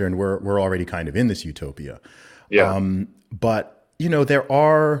they're concerned, we're already kind of in this utopia. Yeah. But there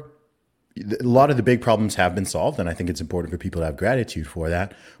are a lot of the big problems have been solved, and I think it's important for people to have gratitude for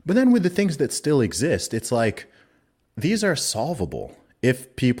that. But then with the things that still exist, it's like these are solvable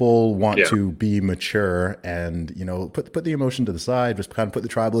if people want to be mature and put the emotion to the side, just kind of put the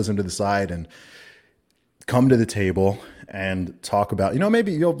tribalism to the side, and come to the table and talk about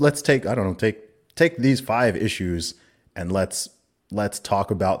maybe let's take take these 5 issues and let's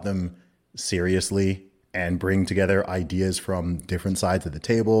talk about them seriously and bring together ideas from different sides of the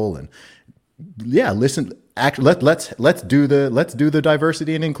table. And listen, let's do the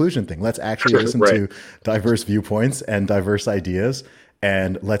diversity and inclusion thing. Let's actually listen to diverse viewpoints and diverse ideas,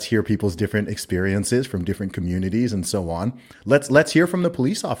 and let's hear people's different experiences from different communities and so on. Let's hear from the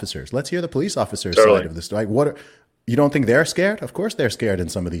police officers. Let's hear the police officers' side of the story. You don't think they're scared? Of course they're scared in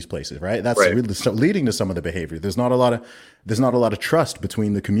some of these places, right? That's really leading to some of the behavior. There's not a lot of trust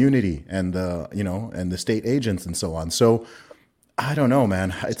between the community and the state agents and so on. So I don't know,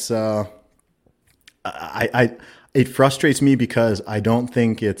 man. It's it frustrates me because I don't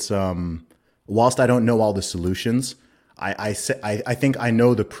think it's whilst I don't know all the solutions, I think I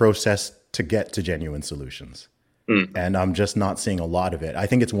know the process to get to genuine solutions. And I'm just not seeing a lot of it. I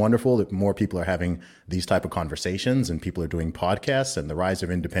think it's wonderful that more people are having these type of conversations and people are doing podcasts and the rise of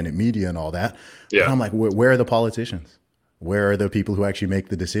independent media and all that. Yeah. But I'm like, where are the politicians? Where are the people who actually make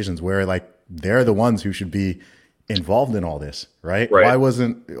the decisions? They're the ones who should be involved in all this, right? Why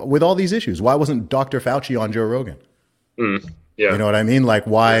wasn't, with all these issues, why wasn't Dr. Fauci on Joe Rogan? Yeah. You know what I mean? Like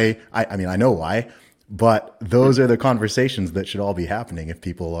why, I mean, I know why, but those are the conversations that should all be happening if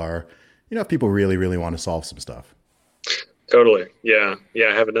people are, if people really, really want to solve some stuff. Totally. Yeah.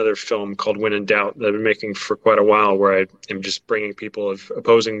 I have another film called When in Doubt that I've been making for quite a while, where I am just bringing people of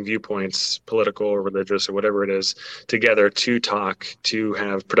opposing viewpoints, political or religious or whatever it is, together to talk, to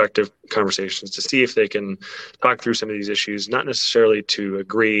have productive conversations, to see if they can talk through some of these issues, not necessarily to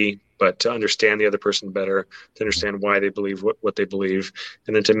agree, but to understand the other person better, to understand why they believe what they believe,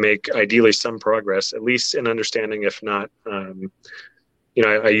 and then to make ideally some progress, at least in understanding, if not,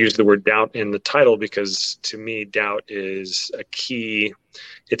 I use the word doubt in the title because to me, doubt is a key.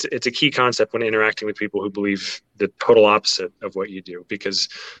 It's a key concept when interacting with people who believe the total opposite of what you do. Because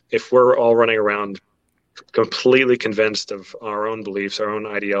if we're all running around completely convinced of our own beliefs, our own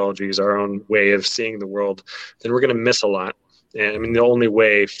ideologies, our own way of seeing the world, then we're going to miss a lot. And I mean, the only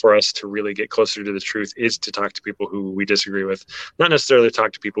way for us to really get closer to the truth is to talk to people who we disagree with, not necessarily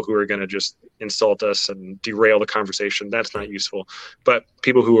talk to people who are going to just insult us and derail the conversation. That's not useful. But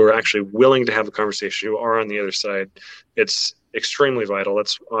people who are actually willing to have a conversation, who are on the other side, it's extremely vital.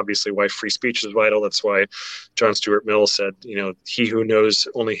 That's obviously why free speech is vital. That's why John Stuart Mill said, he who knows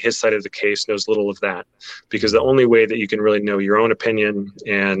only his side of the case knows little of that. Because the only way that you can really know your own opinion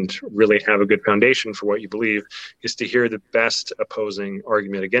and really have a good foundation for what you believe is to hear the best opposing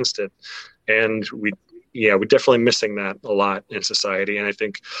argument against it. And we're definitely missing that a lot in society. And I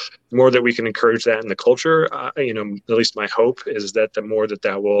think the more that we can encourage that in the culture, at least my hope is that the more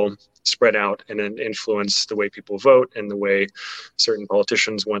that will spread out and then influence the way people vote and the way certain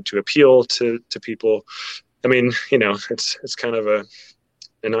politicians want to appeal to people. I mean, it's kind of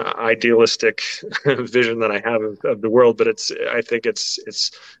an idealistic vision that I have of the world, but I think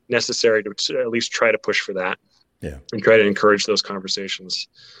it's necessary to at least try to push for that. Yeah. And try to encourage those conversations.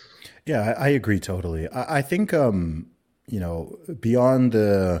 Yeah, I agree totally. I think, beyond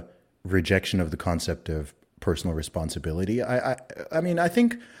the rejection of the concept of personal responsibility, I mean, I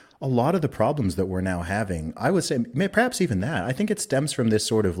think a lot of the problems that we're now having, I would say, perhaps even that, I think it stems from this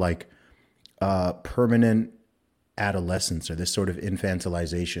sort of like permanent adolescence or this sort of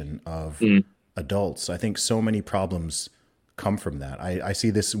infantilization of adults. I think so many problems come from that. I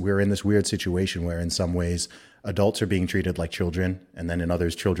see this, we're in this weird situation where in some ways adults are being treated like children, and then in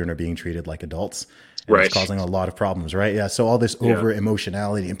others, children are being treated like adults. And it's causing a lot of problems, right? Yeah. So all this over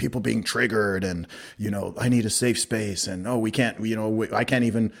emotionality and people being triggered and, I need a safe space and, we can't, I can't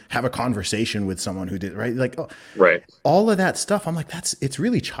even have a conversation with someone who did, right? Like, all of that stuff. I'm like, it's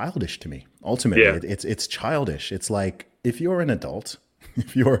really childish to me. Ultimately, it's childish. It's like, if you're an adult,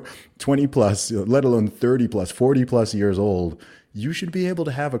 if you're 20 plus, let alone 30 plus, 40 plus years old, you should be able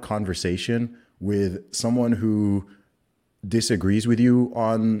to have a conversation with someone who disagrees with you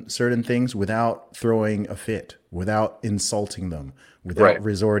on certain things without throwing a fit, without insulting them, without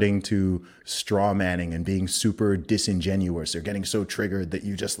resorting to straw manning and being super disingenuous or getting so triggered that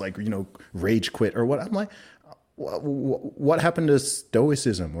you just rage quit or what. I'm like, what happened to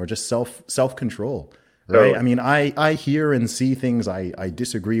stoicism or just self control, right? Totally. I mean, I hear and see things I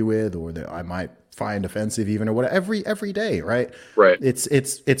disagree with, or that I might find offensive even, or whatever, every day, right? Right.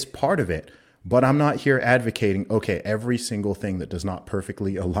 It's part of it. But I'm not here advocating, okay, every single thing that does not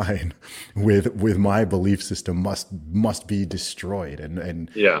perfectly align with my belief system must be destroyed.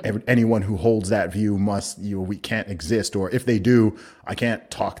 And anyone who holds that view we can't exist. Or if they do, I can't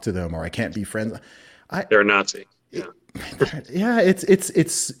talk to them, or I can't be friends. They're a Nazi. Yeah. Yeah,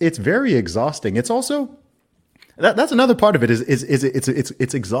 it's very exhausting. It's also that's another part of it is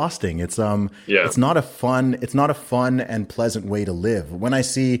it's exhausting. It's not a fun and pleasant way to live. When I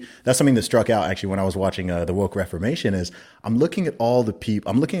see, that's something that struck out actually when I was watching the Woke Reformation, is I'm looking at all these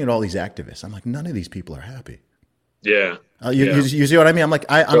activists. I'm like, none of these people are happy. Yeah. You see what I mean? I'm like,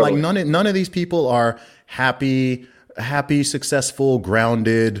 totally. I'm like, none of these people are happy, successful,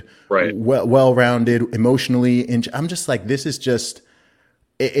 grounded, right, well-rounded, emotionally. I'm just like, this is just,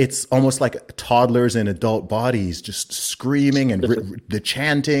 it's almost like toddlers in adult bodies just screaming and the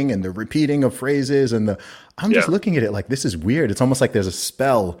chanting and the repeating of phrases. And I'm just looking at it like, this is weird. It's almost like there's a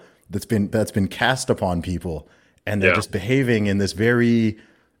spell that's been cast upon people, and they're just behaving in this very,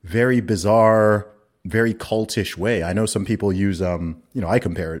 very bizarre, very cultish way. I know some people use, I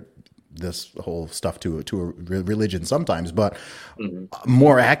compare this whole stuff to a religion sometimes, but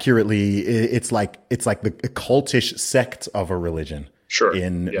more accurately, it's like the cultish sect of a religion. Sure.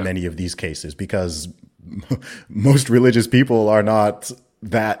 In many of these cases, because most religious people are not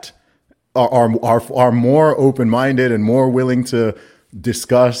that, are more open-minded and more willing to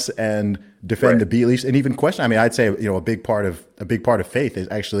discuss and defend the beliefs and even question. I mean, I'd say, a big part of faith is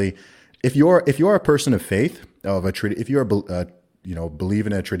actually, if you're a person of faith, if you're believe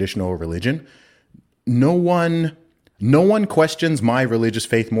in a traditional religion, no one questions my religious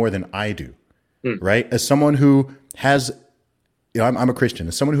faith more than I do, right? As someone who has, I'm a Christian.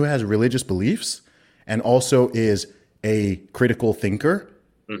 As someone who has religious beliefs and also is a critical thinker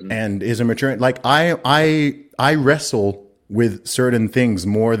and is a mature, like I wrestle with certain things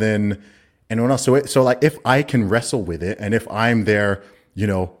more than anyone else. So like, if I can wrestle with it, and if I'm there,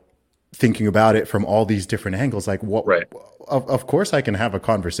 thinking about it from all these different angles, like what, of course I can have a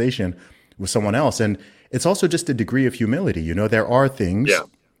conversation with someone else. And it's also just a degree of humility. There are things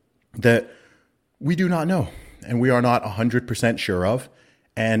that we do not know, and we are not 100% sure of.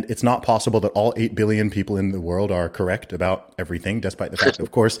 And it's not possible that all 8 billion people in the world are correct about everything, despite the fact that,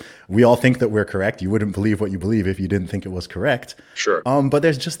 of course, we all think that we're correct. You wouldn't believe what you believe if you didn't think it was correct. Sure. But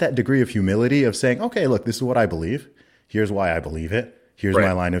there's just that degree of humility of saying, okay, look, this is what I believe. Here's why I believe it. Here's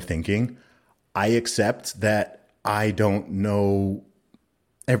my line of thinking. I accept that I don't know.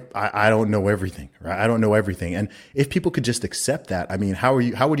 I don't know everything, right? I don't know everything. And if people could just accept that, I mean, how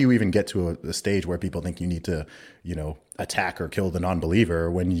would you even get to a stage where people think you need to, attack or kill the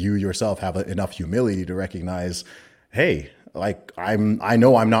non-believer, when you yourself have enough humility to recognize, hey, like I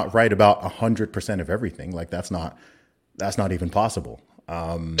know I'm not right about 100% of everything. Like that's not even possible.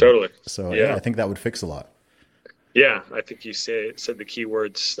 Totally. So yeah, I think that would fix a lot. Yeah, I think you said the key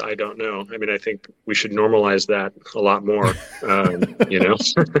words, I don't know. I mean, I think we should normalize that a lot more,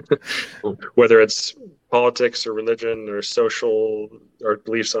 whether it's politics or religion or social or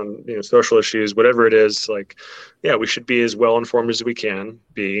beliefs on, social issues, whatever it is, like, yeah, we should be as well informed as we can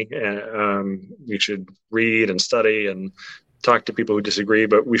be. We should read and study and talk to people who disagree,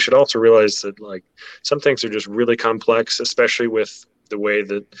 but we should also realize that, like, some things are just really complex, especially with the way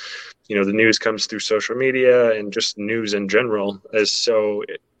that the news comes through social media, and just news in general is so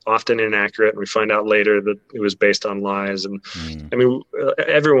often inaccurate. And we find out later that it was based on lies. And I mean,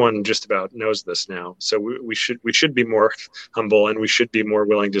 everyone just about knows this now. So we should be more humble, and we should be more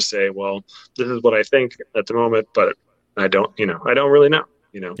willing to say, well, this is what I think at the moment, but I don't really know,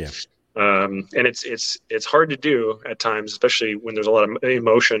 Yeah. And it's hard to do at times, especially when there's a lot of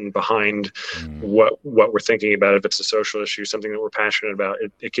emotion behind what we're thinking about. If it's a social issue, something that we're passionate about,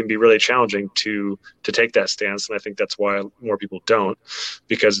 it can be really challenging to take that stance. And I think that's why more people don't,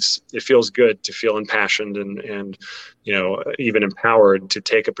 because it feels good to feel impassioned and even empowered to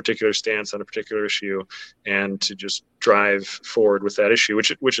take a particular stance on a particular issue and to just drive forward with that issue,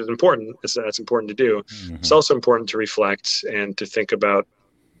 which is important. That's important to do. It's also important to reflect and to think about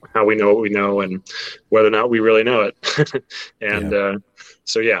how we know what we know and whether or not we really know it.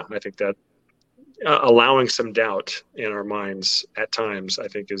 I think that allowing some doubt in our minds at times, I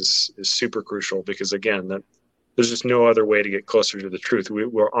think is super crucial, because again, that there's just no other way to get closer to the truth.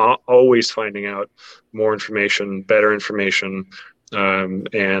 We're always finding out more information, better information. And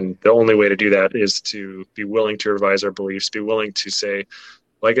the only way to do that is to be willing to revise our beliefs, be willing to say,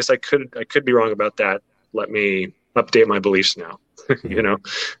 well, I guess I could be wrong about that, let me update my beliefs now, you know,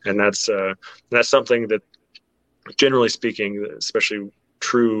 and that's something that, generally speaking, especially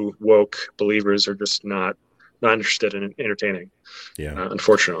true woke believers are just not interested in entertaining. Yeah.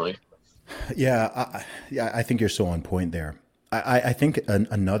 Unfortunately. Yeah. I think you're so on point there. I think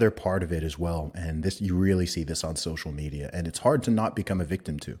another part of it as well, and this, you really see this on social media, and it's hard to not become a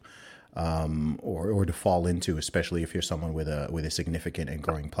victim to, or to fall into, especially if you're someone with a significant and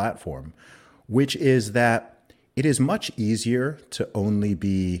growing platform, which is that it is much easier to only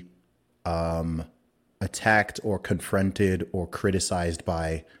be attacked or confronted or criticized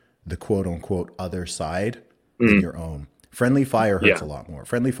by the quote unquote other side than your own. Friendly fire hurts a lot more.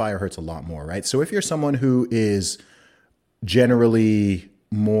 Friendly fire hurts a lot more, right? So if you're someone who is generally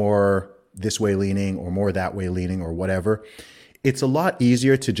more this way leaning or more that way leaning or whatever, it's a lot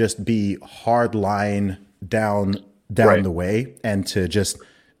easier to just be hard line down the way and to just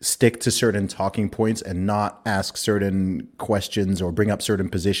stick to certain talking points and not ask certain questions or bring up certain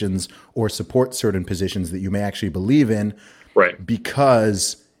positions or support certain positions that you may actually believe in. Right.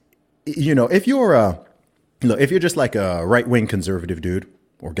 Because, you know, if you're just like a right-wing conservative dude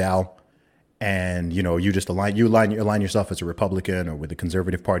or gal, and, you know, you just align yourself as a Republican or with the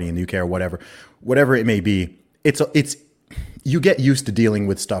Conservative Party in the UK or whatever it may be, it's you get used to dealing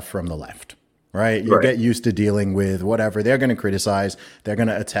with stuff from the left, right? You get used to dealing with whatever. They're going to criticize, they're going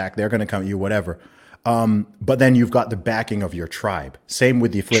to attack, they're going to come at you, whatever. But then you've got the backing of your tribe. Same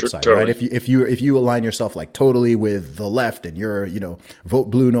with the flip side, totally. right? If you align yourself like totally with the left and you're, you know, vote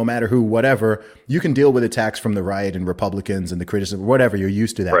blue no matter who, whatever, you can deal with attacks from the right and Republicans and the criticism, whatever. You're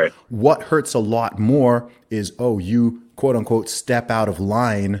used to that. Right. What hurts a lot more is, you quote unquote step out of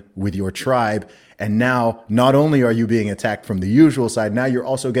line with your tribe. And now not only are you being attacked from the usual side, now you're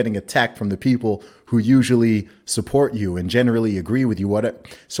also getting attacked from the people who usually support you and generally agree with you.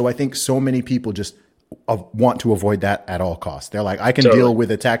 So I think so many people just want to avoid that at all costs. They're like, I can deal with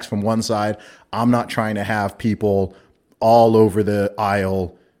attacks from one side. I'm not trying to have people all over the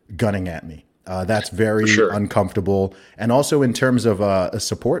aisle gunning at me. That's very uncomfortable. And also in terms of a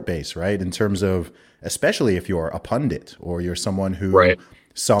support base, right? In terms of, especially if you're a pundit or you're someone who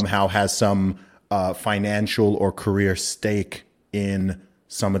somehow has some financial or career stake in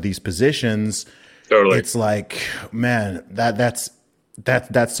some of these positions. Totally. It's like, man, that's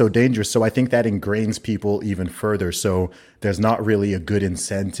so dangerous. So I think that ingrains people even further. So there's not really a good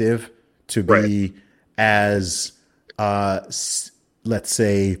incentive to be as, let's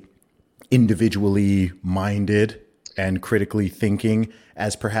say, individually minded and critically thinking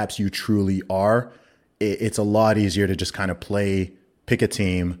as perhaps you truly are. It's a lot easier to just kind of pick a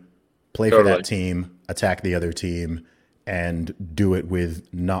team, play for that team, attack the other team, and do it with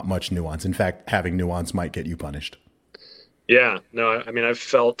not much nuance. In fact, having nuance might get you punished. Yeah, no, I mean, I've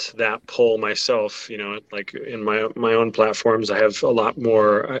felt that pull myself, you know, like in my own platforms, I have a lot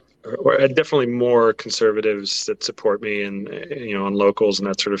more, or definitely more conservatives that support me and, you know, on locals and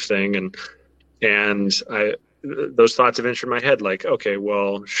that sort of thing. And those thoughts have entered my head, like, okay,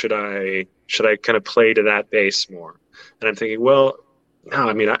 well, should I kind of play to that base more? And I'm thinking, well, no,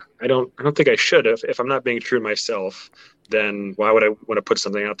 I mean, I don't think I should. If I'm not being true to myself, then why would I want to put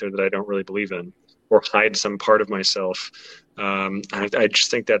something out there that I don't really believe in or hide some part of myself? I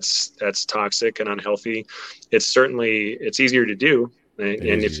just think that's toxic and unhealthy. It's easier to do.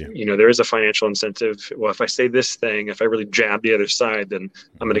 And if, you know, there is a financial incentive, well, if I say this thing, if I really jab the other side, then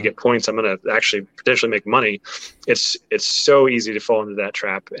I'm going to get points. I'm going to actually potentially make money. It's so easy to fall into that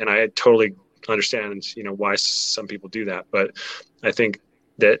trap. And I totally understand, you know, why some people do that. But I think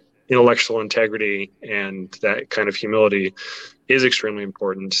that intellectual integrity and that kind of humility is extremely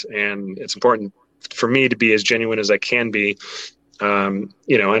important. And it's important for me to be as genuine as I can be,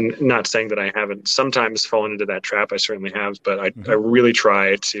 you know, and not saying that I haven't sometimes fallen into that trap. I certainly have, but I really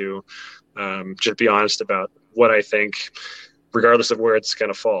try to just be honest about what I think, regardless of where it's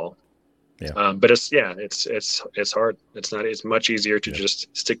going to fall. Yeah. But it's hard. It's much easier to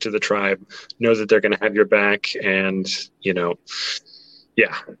just stick to the tribe, know that they're going to have your back, and, you know,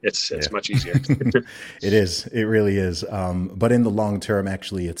 it's much easier. It is. It really is. But in the long term,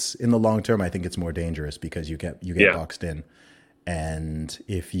 actually, I think it's more dangerous because you get boxed in. And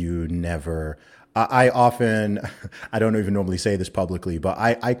if you never, I often, I don't even normally say this publicly, but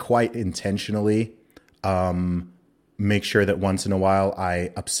I quite intentionally make sure that once in a while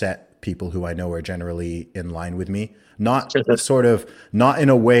I upset people who I know are generally in line with me. Not in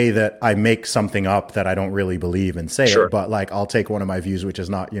a way that I make something up that I don't really believe and say it, but like I'll take one of my views, which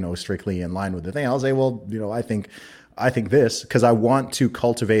is not, you know, strictly in line with the thing. I'll say, well, you know, I think I think this, because I want to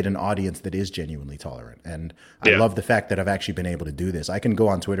cultivate an audience that is genuinely tolerant. And I love the fact that I've actually been able to do this. I can go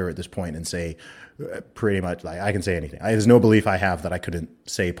on Twitter at this point and say pretty much, like, I can say anything. There's no belief I have that I couldn't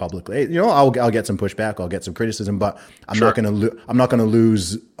say publicly. You know, I'll get some pushback, I'll get some criticism, but I'm not going to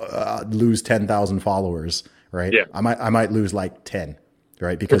lose 10,000 followers, right? Yeah. I might lose like 10,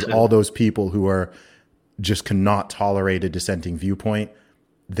 right? Because all those people who are just cannot tolerate a dissenting viewpoint,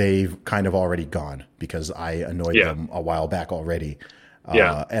 they've kind of already gone because I annoyed them a while back already.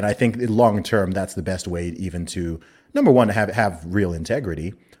 And I think long term, that's the best way even to, number one, have real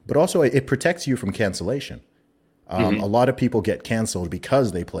integrity, but also it protects you from cancellation. A lot of people get canceled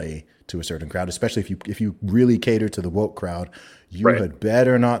because they play to a certain crowd, especially if you really cater to the woke crowd. You had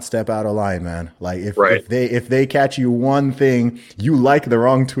better not step out of line, man. Like if they catch you one thing, you like the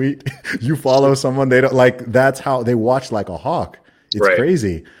wrong tweet, you follow someone they don't like. That's how they watch like a hawk. It's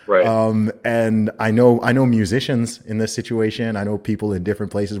crazy. Right. And I know musicians in this situation. I know people in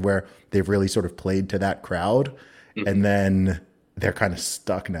different places where they've really sort of played to that crowd, and then they're kind of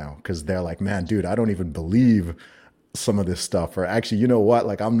stuck now because they're like, man, dude, I don't even believe some of this stuff. Or actually, you know what?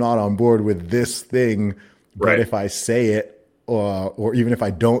 Like, I'm not on board with this thing, but if I say it, or even if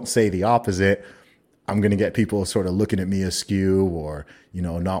I don't say the opposite, I'm going to get people sort of looking at me askew, or, you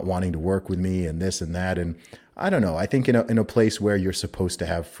know, not wanting to work with me and this and that. And I don't know. I think in a place where you're supposed to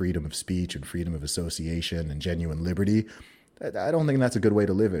have freedom of speech and freedom of association and genuine liberty, I don't think that's a good way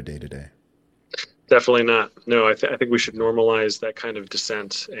to live it day to day. Definitely not. No, I think we should normalize that kind of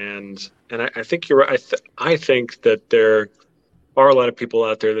dissent. And I think you're right. I think that there are a lot of people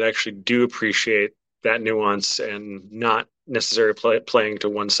out there that actually do appreciate that nuance and not necessarily playing to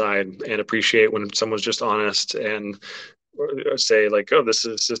one side, and appreciate when someone's just honest and say like, oh, this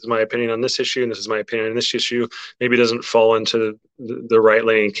is my opinion on this issue, and this is my opinion on this issue. Maybe it doesn't fall into the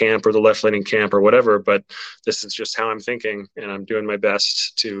right-leaning camp or the left-leaning camp or whatever, but this is just how I'm thinking, and I'm doing my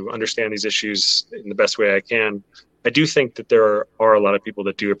best to understand these issues in the best way I can. I do think that there are a lot of people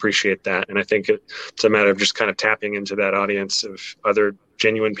that do appreciate that, and I think it's a matter of just kind of tapping into that audience of other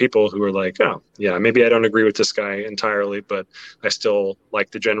genuine people who are like, oh, yeah, maybe I don't agree with this guy entirely, but I still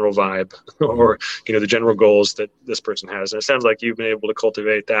like the general vibe or, you know, the general goals that this person has. And it sounds like you've been able to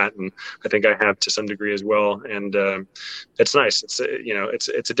cultivate that, and I think I have to some degree as well. And it's nice. It's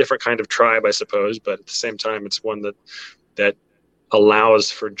it's a different kind of tribe, I suppose, but at the same time, it's one that allows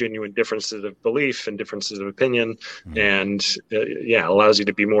for genuine differences of belief and differences of opinion, and allows you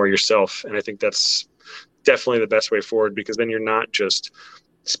to be more yourself. And I think that's definitely the best way forward, because then you're not just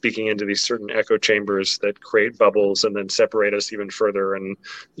speaking into these certain echo chambers that create bubbles and then separate us even further, and,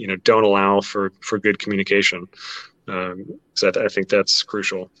 you know, don't allow for good communication. So I think that's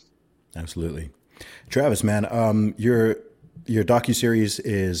crucial. Absolutely. Travis, man, your docuseries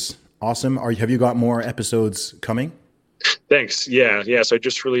is awesome. Have you got more episodes coming? Thanks. Yeah. So I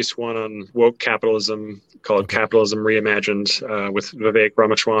just released one on woke capitalism called Capitalism Reimagined, with Vivek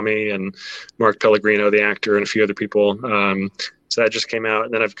Ramaswamy and Mark Pellegrino, the actor, and a few other people. So that just came out.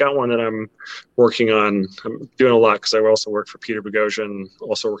 And then I've got one that I'm working on. I'm doing a lot because I also work for Peter Boghossian,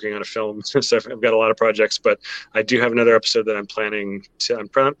 also working on a film. So I've got a lot of projects, but I do have another episode that I'm planning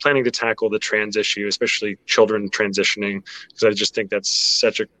to tackle the trans issue, especially children transitioning, because I just think that's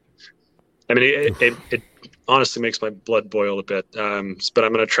it honestly makes my blood boil a bit. But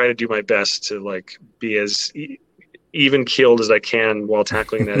I'm going to try to do my best to like be as even keeled as I can while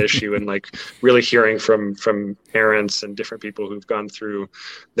tackling that issue, and like really hearing from parents and different people who've gone through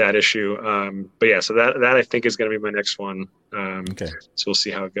that issue. But yeah, so that I think is going to be my next one. Okay. So we'll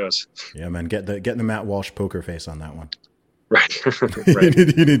see how it goes. Yeah, man, get the Matt Walsh poker face on that one. Right. Right.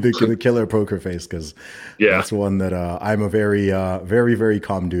 you need the killer poker face, because that's one that I'm a very, very, very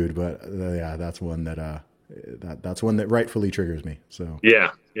calm dude, but that's one that that's one that rightfully triggers me. So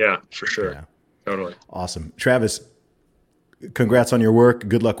yeah, for sure. Yeah. Totally. Awesome. Travis, congrats on your work.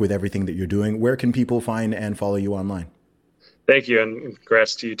 Good luck with everything that you're doing. Where can people find and follow you online? Thank you, and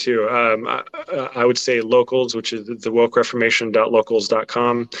congrats to you too. I would say Locals, which is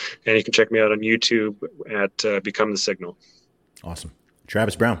thewokereformation.locals.com, and you can check me out on YouTube at Become the Signal. Awesome.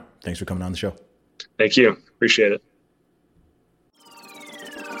 Travis Brown, thanks for coming on the show. Thank you. Appreciate it.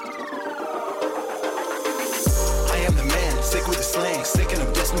 I am the man, sick with the slang, sick and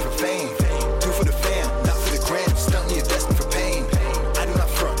I'm destined for fame. Do for the fam, not for the gram. Stunting, you're destined for pain. I do not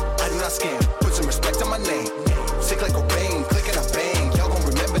front, I do not scam. Put some respect on my name. Sick like Cobain, click and I bang. Y'all gon'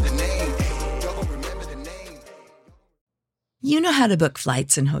 remember the name. You know how how to book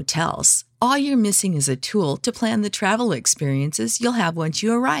flights and hotels. All you're missing is a tool to plan the travel experiences you'll have once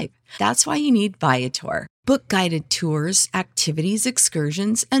you arrive. That's why you need Viator. Book guided tours, activities,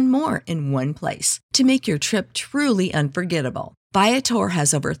 excursions, and more in one place to make your trip truly unforgettable. Viator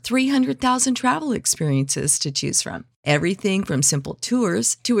has over 300,000 travel experiences to choose from. Everything from simple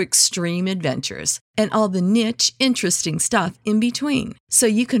tours to extreme adventures and all the niche, interesting stuff in between. So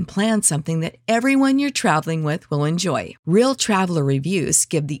you can plan something that everyone you're traveling with will enjoy. Real traveler reviews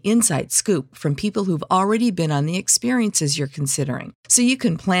give the inside scoop from people who've already been on the experiences you're considering. So you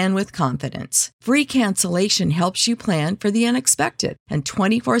can plan with confidence. Free cancellation helps you plan for the unexpected. And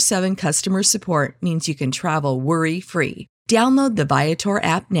 24/7 customer support means you can travel worry-free. Download the Viator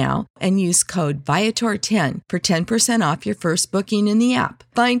app now and use code Viator10 for 10% off your first booking in the app.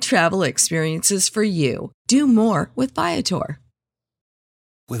 Find travel experiences for you. Do more with Viator.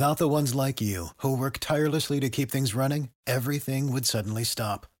 Without the ones like you, who work tirelessly to keep things running, everything would suddenly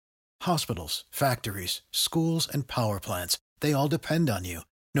stop. Hospitals, factories, schools, and power plants, they all depend on you.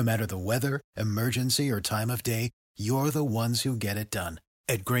 No matter the weather, emergency, or time of day, you're the ones who get it done.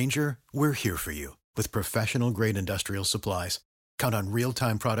 At Grainger, we're here for you with professional-grade industrial supplies. Count on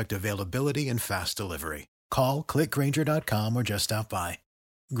real-time product availability and fast delivery. Call, click Grainger.com, or just stop by.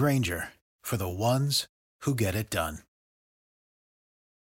 Grainger, for the ones who get it done.